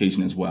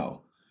communication as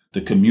well.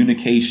 The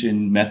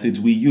communication methods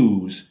we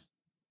use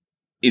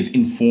is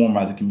informed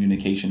by the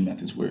communication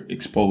methods we're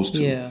exposed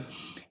to. Yeah.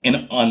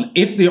 And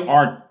if there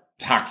are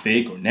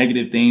toxic or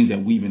negative things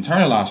that we've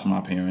internalized from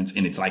our parents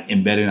and it's like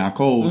embedded in our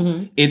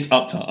code, it's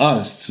up to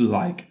us to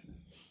like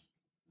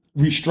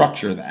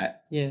restructure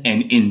that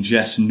and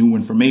ingest new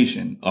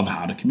information of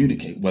how to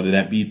communicate, whether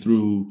that be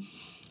through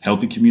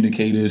healthy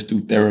communicators,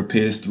 through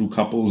therapists, through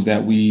couples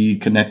that we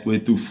connect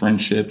with, through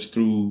friendships,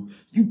 through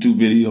YouTube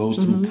videos,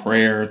 through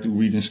prayer, through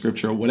reading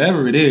scripture,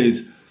 whatever it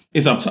is,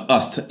 it's up to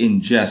us to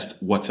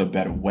ingest what's a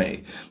better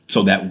way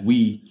so that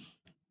we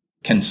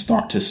can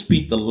start to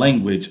speak the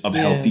language of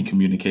healthy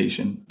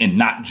communication and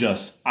not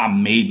just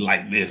I'm made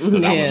like this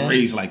because I was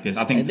raised like this.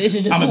 I think this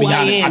is just I'm gonna who be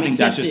I honest. am, I think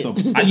that's just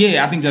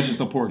I think that's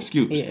just a poor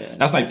excuse. Yeah.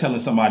 That's like telling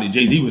somebody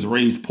Jay-Z was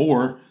raised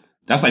poor.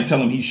 That's like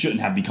telling him he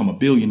shouldn't have become a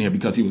billionaire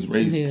because he was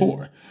raised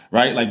poor,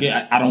 right? Like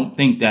I don't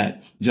think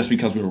that just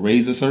because we were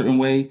raised a certain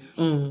way,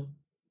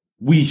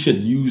 we should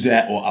use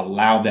that or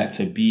allow that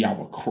to be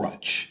our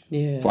crutch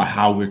for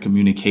how we're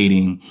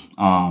communicating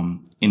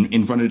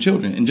in front of the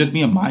children, and just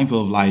being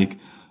mindful of like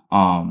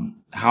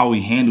how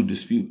we handle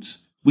disputes.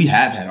 We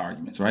have had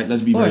arguments, right?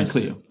 Let's be very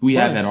clear. We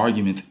have had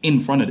arguments in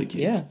front of the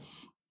kids. Yeah.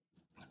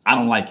 I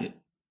don't like it.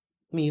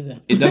 Me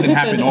either. It doesn't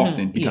happen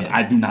often because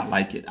I do not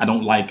like it. I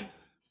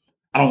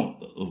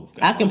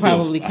can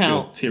probably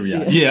count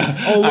teary-eyed. Yeah.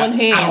 On one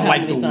hand.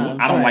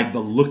 I don't like the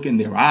look in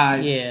their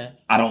eyes. Yeah.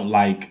 I don't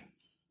like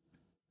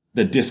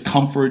the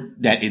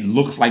discomfort that it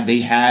looks like they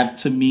have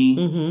to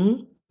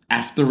me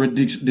after a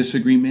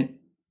disagreement.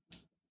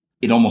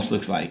 It almost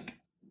looks like,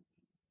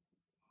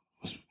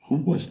 who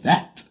was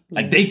that?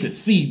 Like they could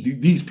see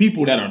these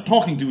people that are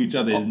talking to each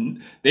other.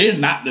 They're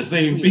not the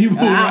same people.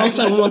 I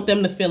also want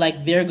them to feel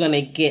like they're going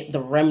to get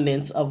the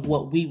remnants of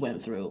what we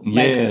went through.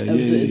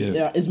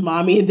 Is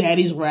mommy and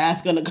daddy's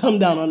wrath going to come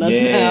down on us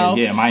now?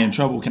 Yeah, am I in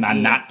trouble? Can I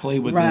not play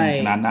with them?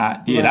 Can I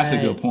not? Yeah, that's a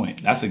good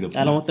point. I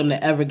don't want them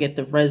to ever get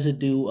the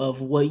residue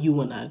of what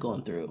you and I are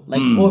going through.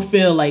 Like, or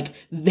feel like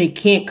they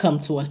can't come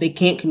to us. They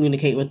can't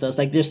communicate with us.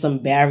 Like there's some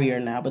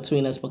barrier now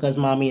between us because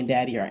mommy and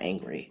daddy are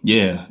angry.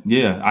 Yeah,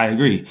 I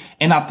agree.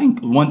 And I think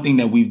one thing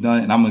that we've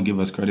done, and I'm going to give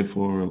us credit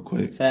for real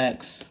quick.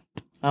 Facts.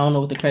 I don't know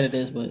what the credit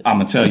is, but I'm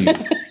going to tell you.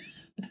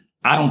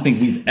 I don't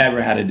think we've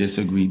ever had a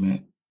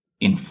disagreement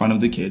in front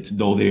of the kids,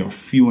 though they are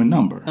few in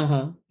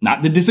number.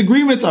 Not the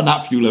disagreements are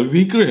not few, let me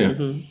be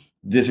clear.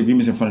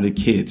 Disagreements in front of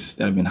the kids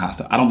that have been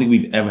hostile. I don't think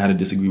we've ever had a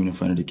disagreement in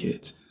front of the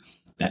kids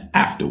that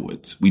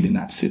afterwards we did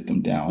not sit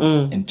them down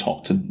and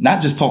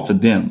not just talk to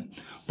them,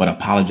 but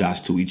apologize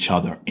to each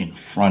other in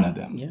front of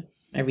them. Yeah,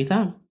 every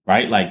time.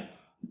 Right? Like,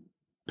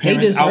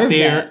 parents out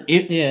there,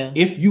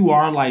 if you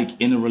are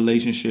like in a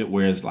relationship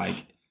where it's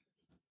like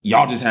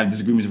y'all just have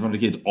disagreements in front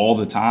of the kids all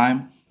the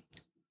time,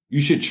 you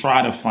should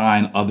try to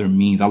find other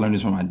means. I learned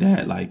this from my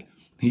dad. Like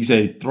he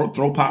said,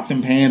 throw pots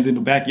and pans in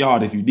the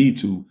backyard if you need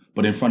to,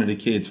 but in front of the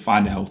kids,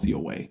 find a healthier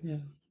way. Yeah.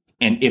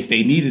 And if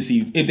they do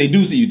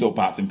see you throw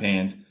pots and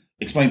pans,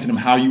 explain to them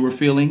how you were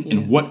feeling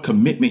and what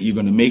commitment you're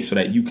going to make so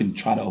that you can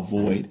try to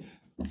avoid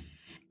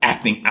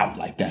acting out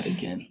like that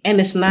again. And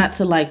it's not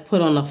to like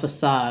put on a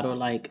facade or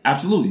like...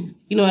 Absolutely.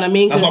 You know what I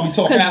mean? That's why we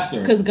talk after.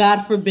 Because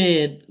God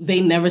forbid they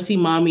never see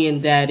mommy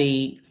and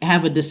daddy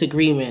have a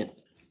disagreement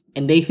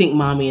and they think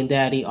mommy and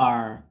daddy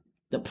are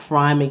the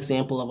prime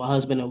example of a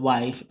husband and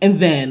wife. And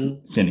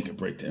then it could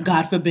break down.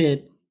 God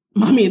forbid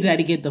mommy and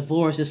daddy get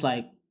divorced. It's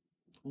like,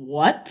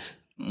 what?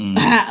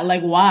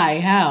 Like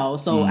why? How?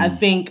 So I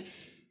think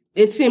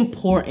it's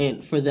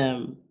important for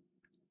them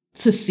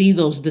to see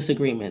those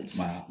disagreements.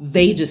 Wow.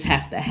 They just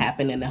have to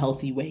happen in a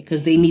healthy way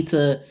because they need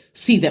to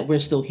see that we're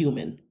still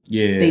human.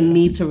 Yeah. They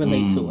need to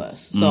relate to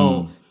us.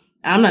 So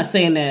I'm not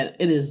saying that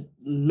it is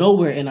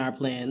nowhere in our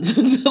plans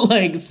to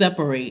like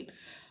separate,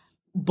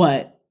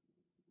 but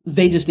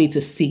they just need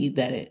to see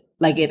that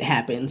it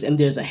happens and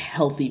there's a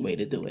healthy way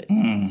to do it.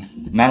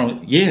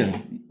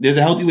 There's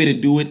a healthy way to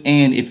do it.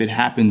 And if it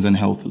happens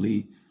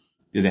unhealthily,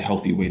 there's a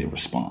healthy way to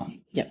respond.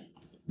 Yep.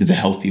 There's a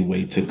healthy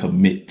way to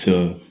commit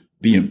to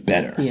being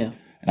better. Yeah.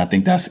 And I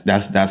think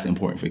that's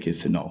important for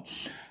kids to know.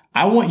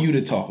 I want you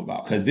to talk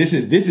about, because this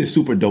is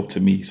super dope to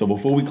me. So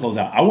before we close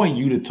out, I want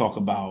you to talk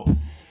about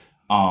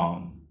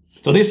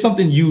so there's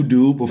something you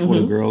do before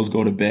the girls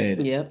go to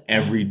bed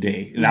every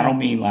day. And I don't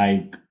mean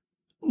like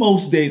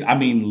most days, I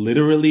mean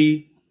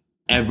literally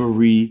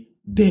every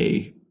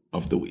day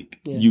of the week.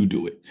 Yeah. You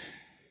do it.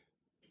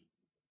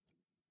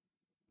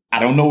 I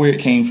don't know where it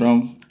came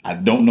from. I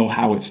don't know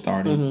how it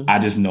started. I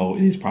just know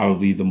it is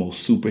probably the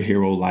most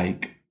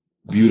superhero-like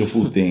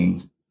beautiful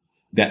thing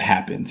that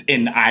happens.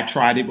 And I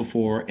tried it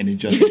before and it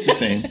just ain't the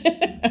same.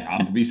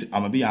 I'm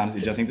gonna be honest,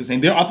 it just ain't the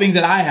same. There are things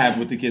that I have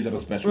with the kids that are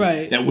special.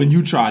 Right. That when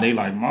you try, they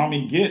like,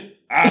 mommy, get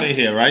out of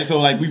here, right?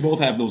 So like we both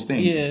have those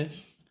things. Yeah.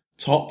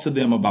 Talk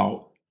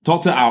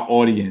to our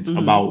audience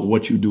about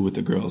what you do with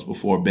the girls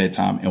before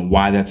bedtime and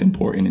why that's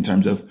important in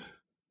terms of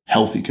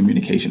healthy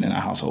communication in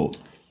our household.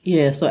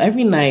 Yeah, so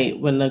every night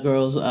when the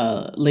girls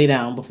lay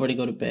down before they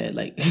go to bed,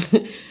 like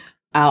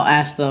I'll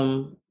ask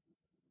them,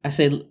 I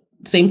say,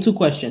 same 2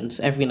 questions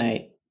every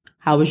night.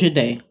 How was your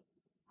day?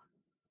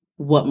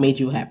 What made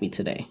you happy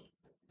today?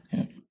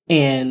 Yeah.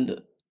 And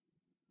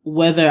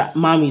whether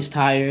mommy's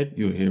tired.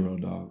 You're a hero,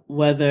 dog.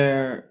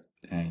 Whether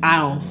I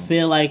don't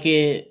feel like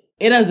it.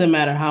 It doesn't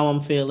matter how I'm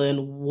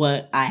feeling,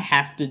 what I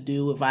have to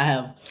do. If I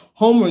have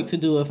homework to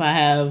do, if I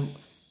have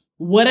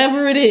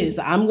whatever it is,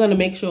 I'm going to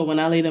make sure when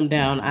I lay them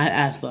down, I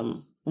ask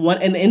them.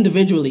 And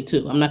individually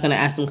too. I'm not going to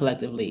ask them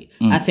collectively.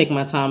 I take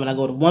my time and I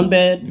go to one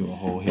bed.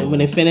 And when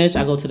they finish,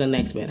 I go to the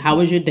next bed. How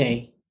was your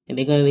day? And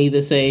they're going to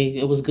either say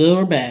it was good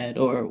or bad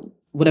or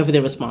whatever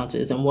their response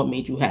is and what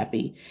made you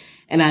happy.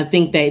 And I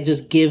think that it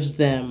just gives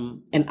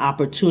them an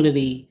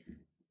opportunity.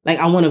 Like,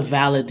 I want to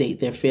validate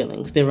their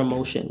feelings, their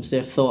emotions,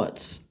 their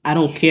thoughts. I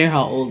don't care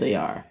how old they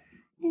are.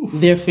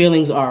 Their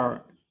feelings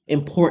are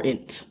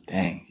important.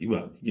 Dang,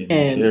 you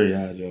getting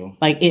teary-eyed, yo.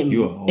 Like, it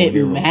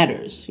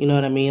matters. You know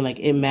what I mean? Like,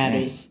 it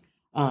matters.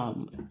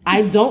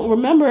 I don't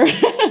remember.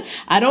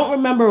 I don't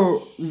remember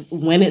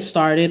when it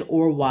started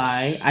or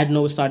why. I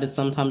know it started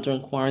sometime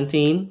during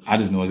quarantine. I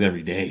just know it's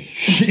every day.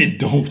 It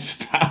don't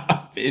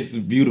stop. It's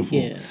beautiful.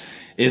 Yeah.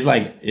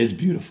 It's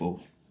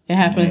beautiful. It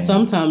happened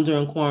sometime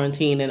during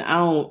quarantine, and I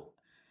don't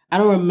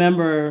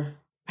remember.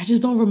 I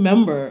just don't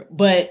remember,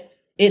 but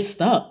it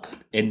stuck.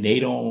 And they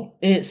won't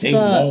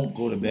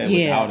go to bed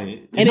without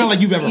it. It's not like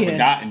you've ever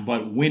forgotten,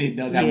 but when it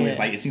does happen, it's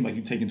like, it seems like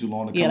you're taking too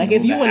long to come. Yeah, like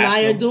if you and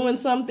I are doing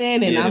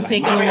something and I'm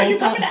taking a long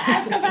time to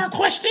ask us our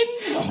questions.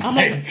 I'm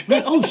like,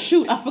 oh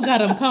shoot, I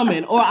forgot I'm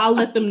coming. Or I'll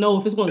let them know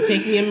if it's going to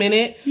take me a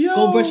minute.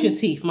 Go brush your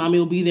teeth. Mommy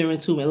will be there in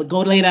 2 minutes.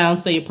 Go lay down,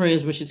 say your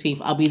prayers, brush your teeth.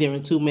 I'll be there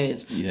in 2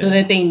 minutes. So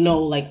that they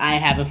know, like, I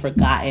haven't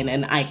forgotten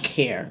and I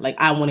care. Like,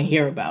 I want to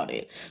hear about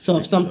it. So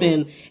if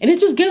something, and it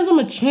just gives them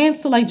a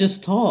chance to, like,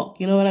 just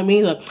talk. You know what I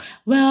mean? Like,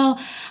 well,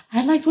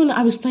 I liked when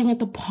I was playing at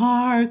the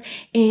park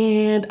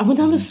and I went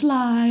down the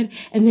slide,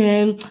 and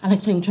then I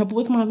like playing Trouble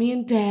with Mommy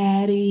and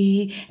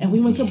Daddy, and we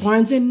went to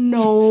Barnes and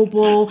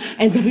Noble,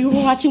 and then we were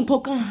watching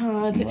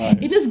Pocahontas.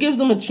 Right. It just gives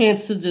them a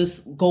chance to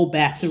just go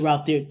back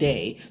throughout their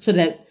day so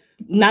that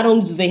not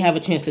only do they have a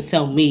chance to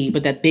tell me,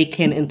 but that they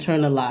can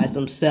internalize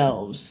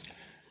themselves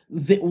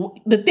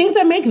the things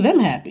that make them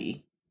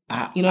happy.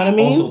 You know what I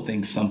mean? I also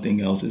think something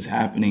else is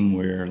happening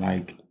where,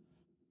 like,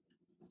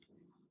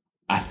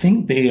 I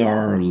think they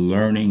are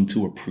learning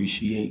to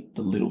appreciate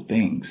the little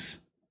things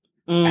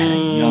at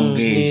a young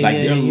age.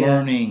 They're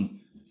learning,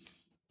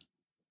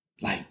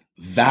 like,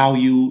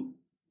 value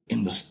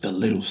in the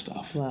little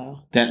stuff.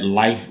 Wow. That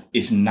life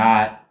is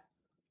not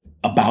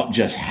about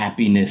just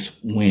happiness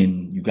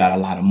when you got a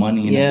lot of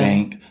money in the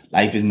bank.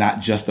 Life is not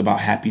just about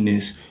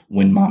happiness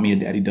when mommy or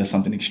daddy does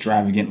something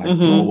extravagant, like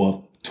throw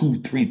a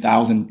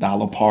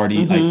 $2,000-$3,000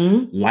 party.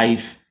 Like,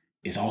 life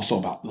is also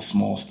about the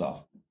small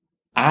stuff.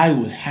 I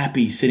was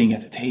happy sitting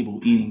at the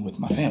table eating with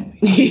my family.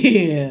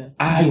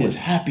 I was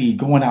happy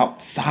going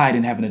outside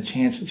and having a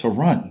chance to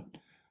run.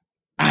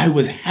 I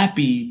was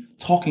happy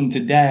talking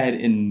to dad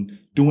and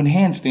doing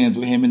handstands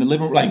with him in the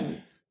living room. Like,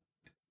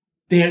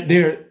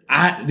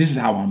 this is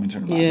how I'm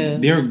internalizing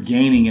it. They're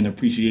gaining an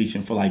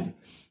appreciation for, like,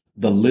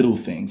 the little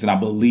things. And I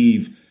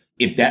believe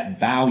if that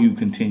value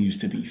continues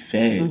to be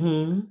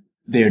fed,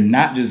 they're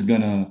not just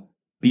gonna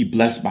be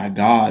blessed by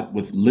God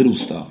with little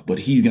stuff, but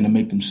he's going to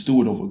make them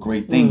steward over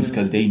great things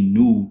because they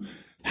knew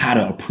how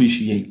to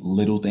appreciate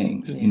little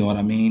things. You know what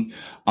I mean?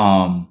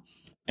 And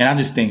I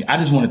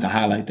just wanted to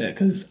highlight that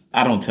because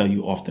I don't tell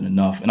you often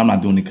enough, and I'm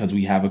not doing it because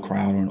we have a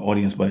crowd or an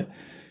audience, but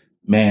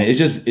man,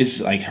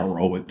 it's like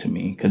heroic to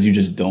me because you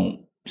just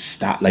don't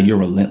stop. Like, you're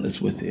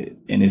relentless with it.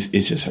 And it's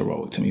just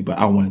heroic to me, but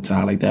I wanted to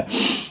highlight that.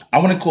 I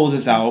want to close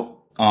this out.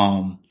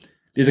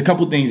 There's a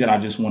couple things that I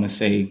just want to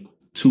say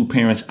to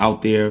parents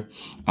out there.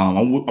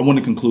 I want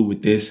to conclude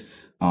with this.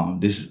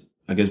 This,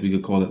 I guess we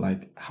could call it,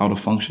 like, how to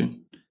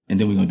function. And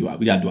then we got to do our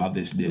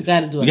this. We got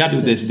to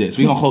do this.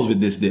 We're going to close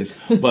with this.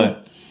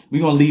 But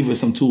we're going to leave with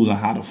some tools on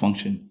how to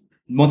function.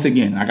 Once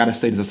again, I got to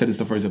say this. I said this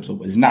the first episode,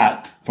 but it's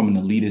not from an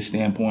elitist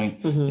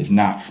standpoint. It's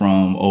not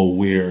from,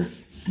 we're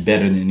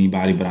better than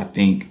anybody. But I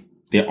think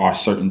there are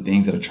certain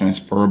things that are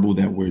transferable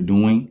that we're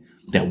doing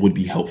that would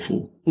be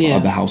helpful for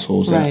other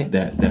households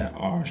that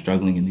are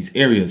struggling in these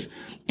areas.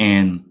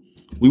 And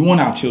we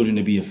want our children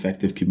to be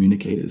effective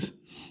communicators,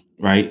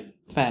 right?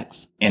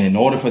 Facts. And in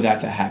order for that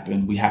to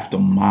happen, we have to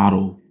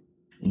model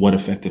what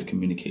effective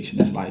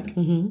communication is like.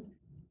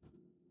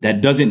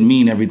 That doesn't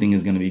mean everything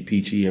is going to be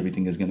peachy,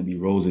 everything is going to be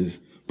roses,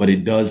 but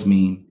it does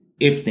mean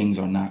if things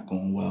are not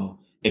going well,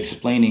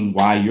 explaining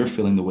why you're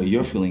feeling the way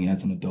you're feeling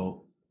as an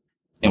adult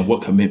and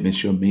what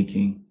commitments you're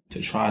making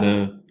to try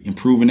to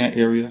improve in that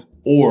area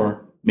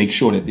or make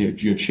sure that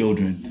your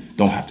children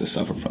don't have to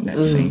suffer from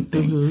that same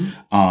thing.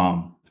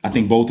 I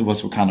think both of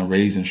us were kind of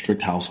raised in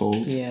strict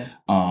households.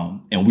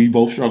 And we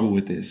both struggle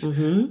with this.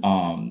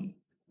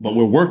 But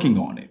we're working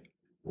on it.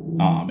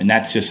 And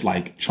that's just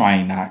like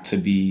trying not to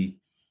be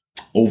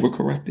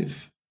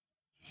overcorrective.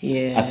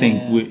 I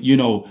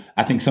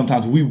think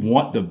sometimes we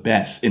want the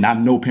best, and I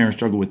know parents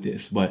struggle with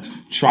this, but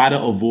try to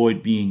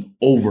avoid being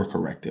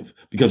overcorrective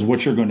because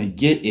what you're going to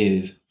get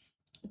is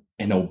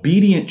an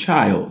obedient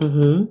child,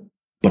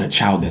 but a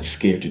child that's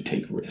scared to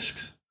take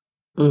risks.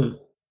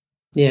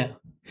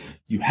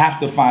 You have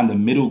to find the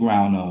middle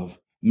ground of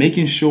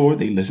making sure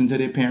they listen to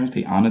their parents,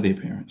 they honor their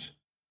parents,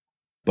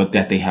 but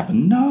that they have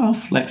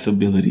enough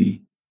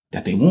flexibility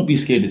that they won't be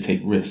scared to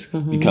take risks.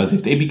 Because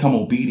if they become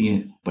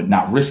obedient but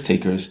not risk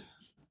takers,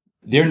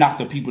 they're not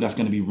the people that's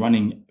going to be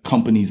running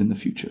companies in the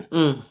future.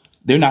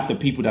 They're not the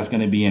people that's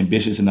going to be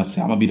ambitious enough to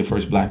say, I'm going to be the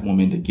first Black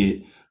woman to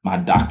get my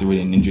doctorate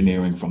in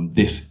engineering from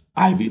this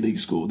Ivy League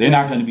school. They're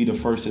not going to be the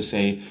first to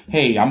say,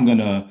 hey, I'm going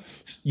to,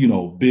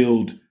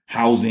 build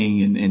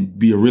housing and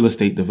be a real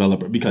estate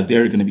developer because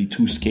they're going to be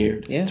too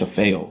scared to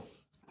fail.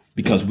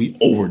 because we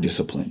over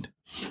disciplined.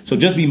 So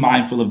just be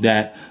mindful of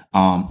that,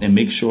 and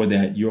make sure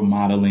that you're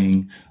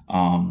modeling,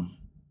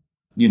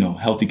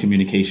 healthy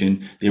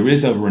communication. There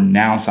is a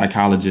renowned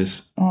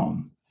psychologist,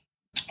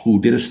 who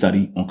did a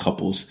study on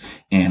couples,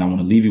 and I want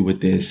to leave you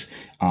with this.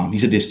 He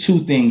said there's two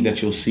things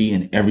that you'll see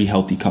in every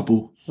healthy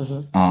couple.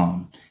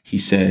 He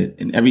said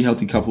in every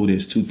healthy couple,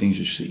 there's two things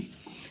you see.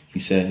 He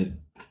said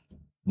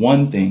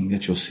one thing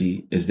that you'll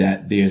see is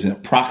that there's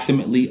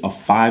approximately a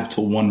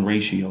 5-to-1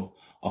 ratio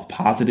of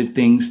positive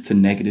things to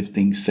negative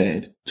things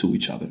said to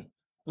each other.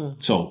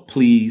 So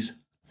please,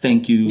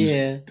 thank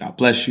yous, God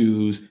bless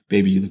yous,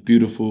 baby, you look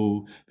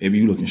beautiful, baby,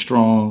 you looking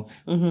strong,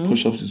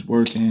 push-ups is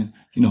working,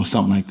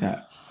 something like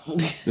that.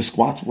 The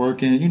squats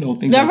working,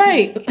 things like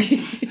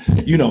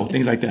that.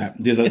 Things like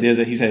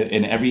that. He said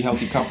in every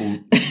healthy couple,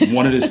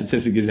 one of the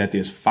statistics is that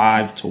there's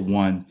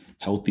 5-to-1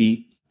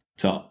 healthy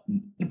to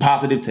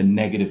positive to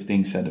negative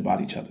things said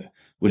about each other,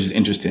 which is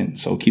interesting.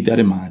 So keep that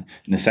in mind.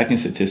 And the second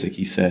statistic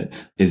he said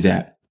is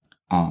that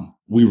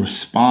we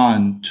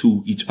respond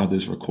to each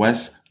other's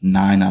requests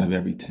 9 out of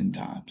every 10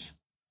 times.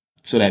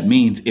 So that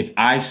means if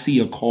I see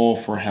a call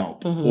for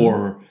help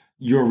or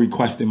you're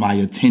requesting my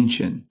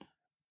attention,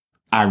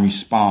 I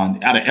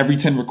respond. Out of every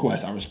 10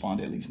 requests, I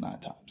respond at least 9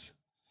 times.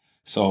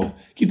 So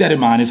keep that in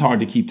mind. It's hard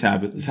to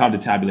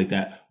tabulate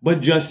that, but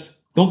just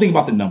don't think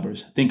about the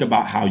numbers. Think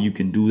about how you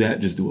can do that.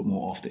 Just do it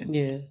more often.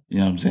 Yeah. You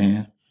know what I'm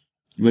saying?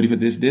 You ready for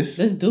this?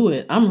 Let's do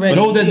it. I'm ready.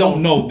 For those that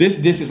don't know, this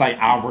is like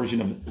our version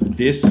of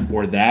this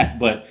or that,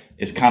 but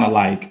it's kind of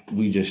like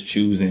we just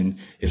choosing.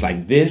 It's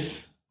like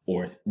this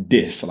or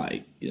this.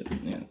 Like,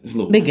 it's a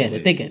little. They get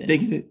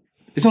it.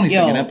 It's only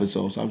second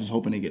episode, so I'm just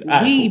hoping they get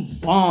it. We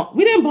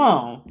didn't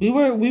bomb.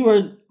 We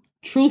were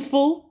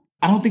truthful.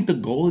 I don't think the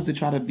goal is to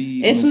try to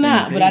be. It's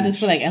not, but I just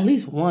feel like at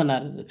least one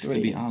out of the 3. Just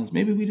to be honest,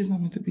 maybe we just not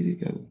meant to be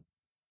together.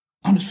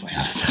 I'm just playing.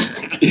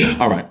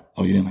 All right.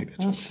 Oh, you didn't like that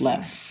joke. I'll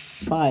slap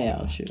fire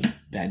out you.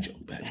 Bad joke.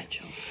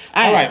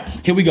 All right.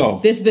 Here we go.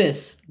 This.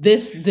 You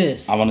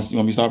want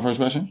me to start first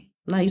question?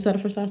 No, you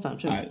started first last time.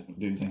 Sure. All right.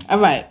 Do your thing. All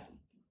right.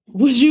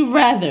 Would you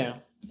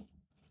rather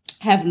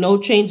have no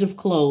change of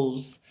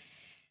clothes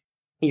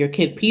and your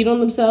kid peed on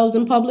themselves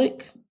in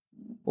public?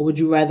 Or would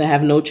you rather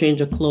have no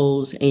change of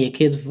clothes and your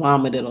kids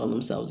vomited on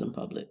themselves in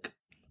public?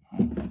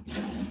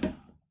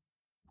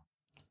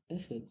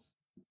 This is...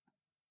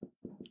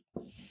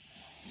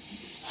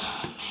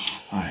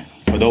 All right.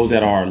 For those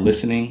that are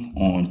listening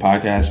on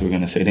podcasts, we're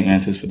going to say the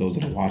answers. For those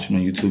that are watching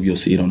on YouTube, you'll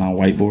see it on our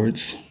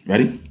whiteboards.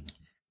 Ready?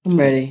 I'm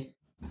ready.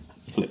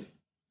 Flip.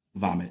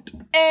 Vomit.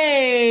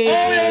 Hey!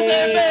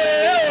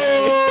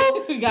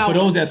 For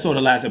those that saw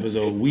the last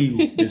episode,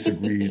 we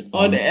disagreed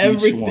on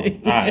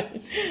everything. All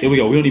right. Here we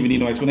go. We don't even need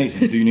no explanation.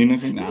 Do you need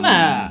anything?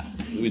 Nah.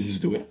 We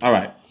just do it. All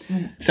right.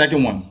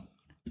 Second one.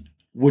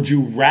 Would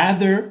you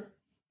rather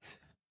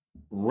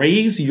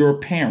raise your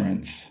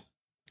parents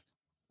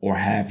or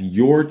have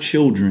your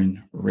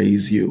children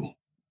raise you?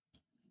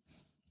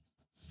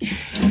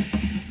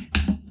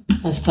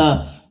 That's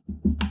tough.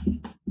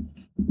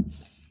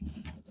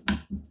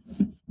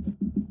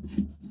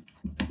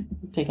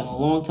 Taking a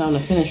long time to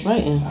finish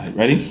writing. All right,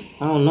 ready?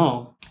 I don't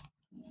know.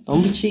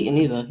 Don't be cheating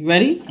either. You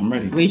ready? I'm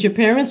ready. Raise your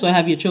parents or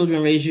have your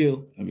children raise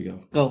you? There we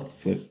go. Go.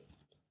 Flip.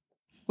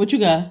 What you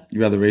got?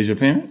 You rather raise your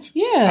parents?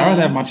 Yeah. I'd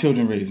rather have my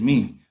children raise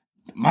me.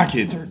 My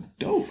kids are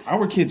dope.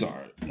 Our kids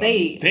are.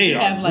 They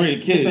are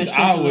great kids.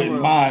 I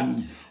wouldn't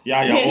mind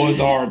Yaya or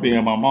Zara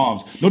being my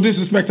moms. No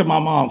disrespect to my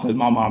mom, because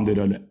my mom did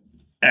an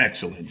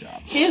excellent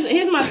job.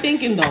 Here's my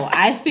thinking though.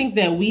 I think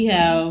that we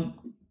have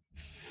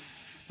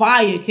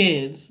fire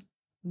kids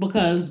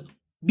because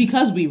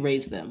we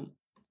raised them.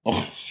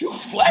 Oh, you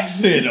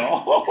flexing.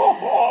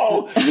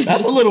 Oh,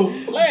 that's a little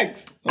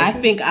flex. Okay. I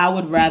think I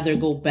would rather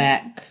go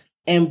back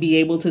and be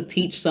able to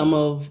teach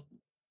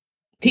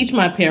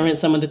my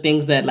parents some of the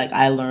things that like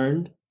I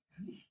learned.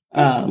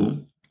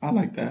 Cool. I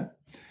like that.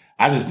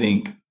 I just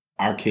think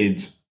our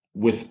kids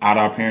without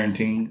our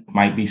parenting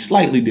might be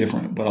slightly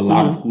different, but a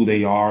lot of who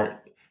they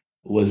are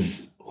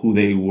was who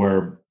they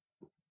were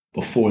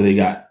before they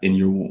got in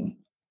your womb.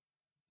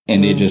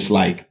 And they're just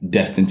like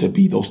destined to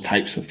be those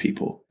types of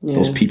people,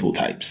 those people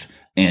types.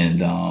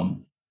 And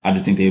I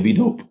just think they'd be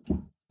dope.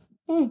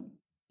 All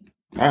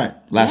right.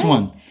 Last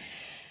one.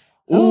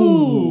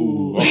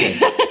 Ooh. Okay.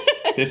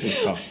 This is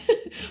tough.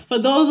 For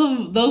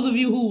those of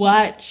you who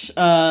watch,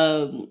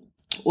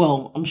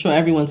 well, I'm sure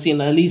everyone's seen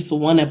at least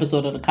one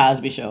episode of The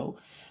Cosby Show.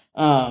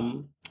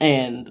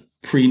 And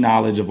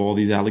pre-knowledge of all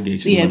these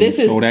allegations. Yeah, this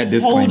is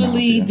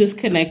totally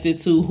disconnected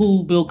to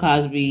who Bill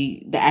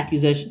Cosby, the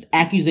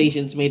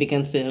accusations made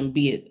against him,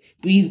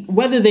 be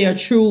whether they are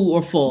true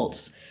or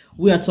false.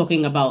 We are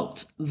talking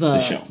about the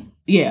show.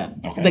 Yeah,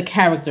 okay. The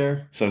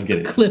character. So let's get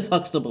it. Cliff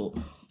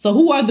Huxtable. So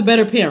who are the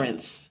better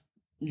parents?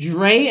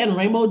 Dre and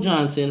Rainbow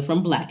Johnson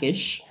from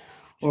Blackish,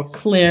 or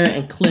Claire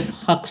and Cliff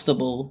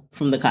Huxtable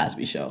from The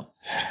Cosby Show?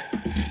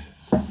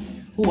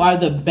 Who are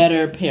the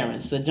better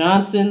parents? The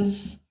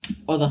Johnsons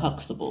or the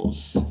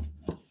Huxtables?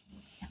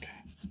 Okay.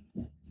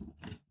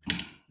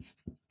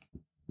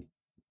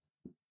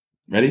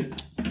 Ready?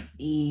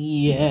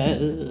 Yeah.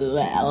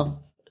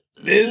 Well.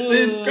 This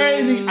is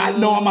crazy. I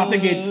know I'm about to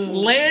get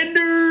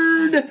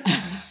slandered.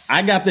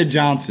 I got the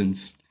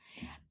Johnsons.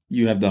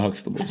 You have the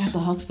Huxtables. I got the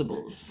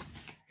Huxtables.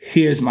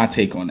 Here's my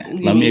take on that.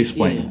 Let me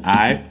explain. All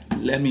right.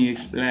 Let me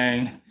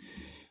explain.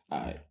 All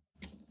right.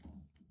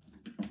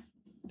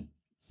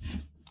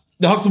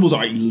 The Huxtables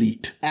are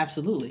elite.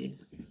 Absolutely.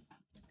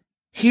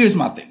 Here's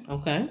my thing.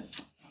 Okay.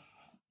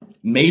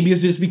 Maybe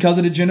it's just because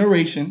of the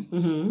generation,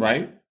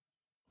 right?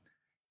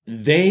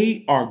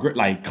 They are great.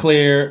 Like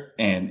Claire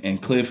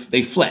and Cliff,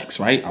 they flex,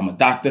 right? I'm a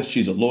doctor,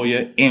 she's a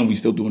lawyer, and we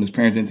still doing this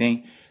parenting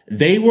thing.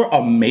 They were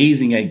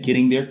amazing at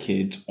getting their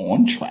kids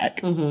on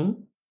track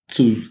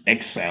to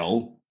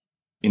excel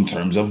in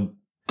terms of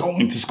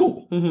going to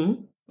school.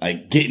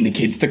 Like getting the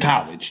kids to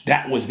college.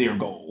 That was their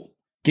goal.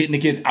 Getting the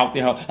kids out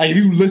there. Like if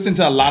you listen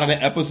to a lot of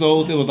the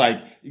episodes, it was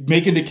like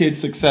making the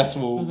kids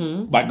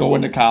successful by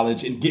going to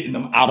college and getting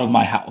them out of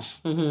my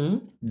house.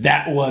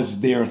 That was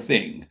their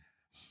thing.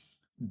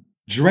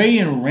 Dre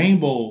and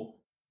Rainbow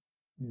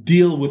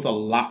deal with a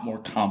lot more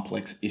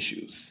complex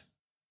issues.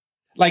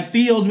 Like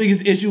Theo's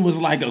biggest issue was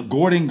like a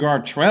Gordon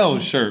Gartrell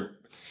shirt.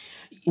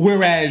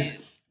 Whereas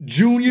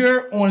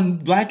Junior on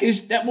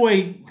Blackish, that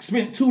boy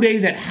spent 2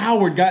 days at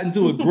Howard, got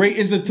into a great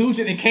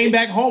institution and came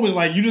back home. It's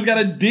like, you just got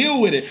to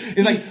deal with it.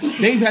 It's like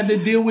they've had to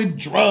deal with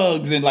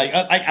drugs and like,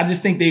 I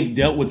just think they've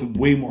dealt with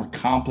way more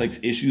complex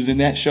issues in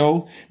that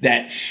show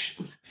that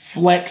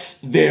flex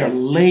their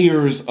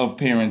layers of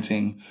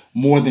parenting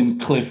more than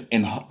Cliff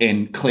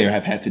and Claire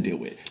have had to deal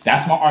with.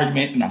 That's my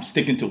argument, and I'm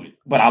sticking to it.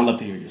 But I'd love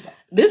to hear your side.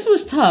 This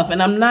was tough,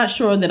 and I'm not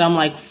sure that I'm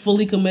like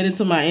fully committed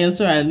to my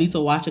answer. I need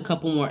to watch a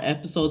couple more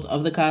episodes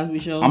of The Cosby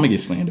Show. I'm gonna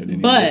get slandered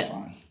anyway. But it's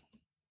fine.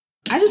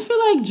 I just feel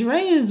like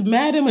Dre is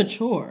mad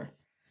immature.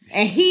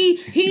 And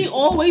he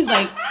always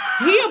like,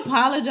 he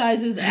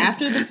apologizes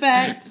after the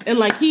fact, and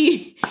like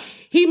he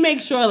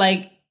makes sure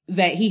like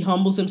that he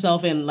humbles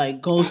himself and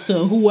like goes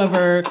to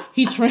whoever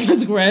he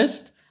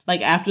transgressed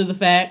like after the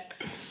fact.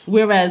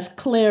 Whereas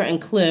Claire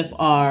and Cliff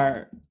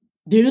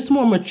they're just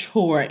more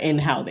mature in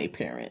how they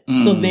parent.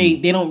 So they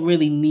don't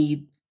really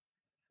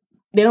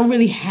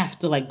have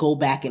to like go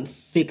back and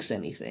fix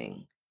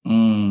anything.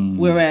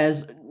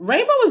 Whereas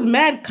Rainbow is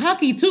mad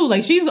cocky too.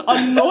 Like she's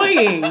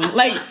annoying.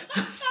 Like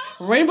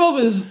Rainbow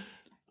is.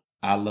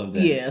 I love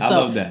that. Yeah, I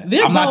love that.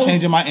 I'm not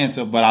changing my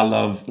answer, but I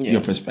love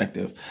your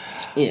perspective.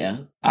 Yeah.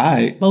 All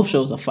right. Both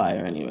shows are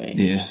fire anyway.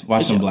 Yeah.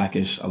 Watch some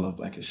Blackish. I love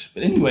Blackish.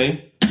 But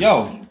anyway,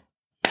 yo.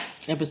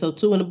 Episode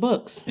 2 in the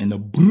books. In the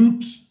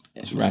books.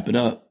 Let's wrap it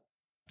up.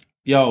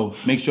 Yo,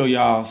 make sure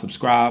y'all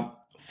subscribe,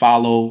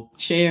 follow,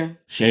 share,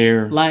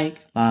 like,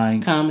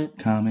 comment,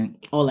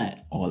 all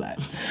that.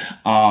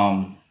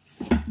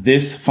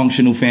 This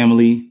Functional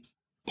Family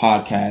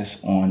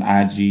podcast on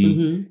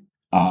IG.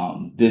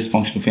 This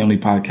Functional Family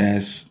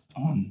podcast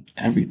on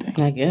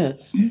everything. I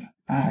guess. Yeah.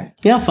 All right.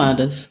 Y'all find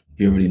us.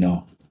 You already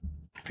know.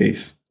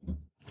 Peace.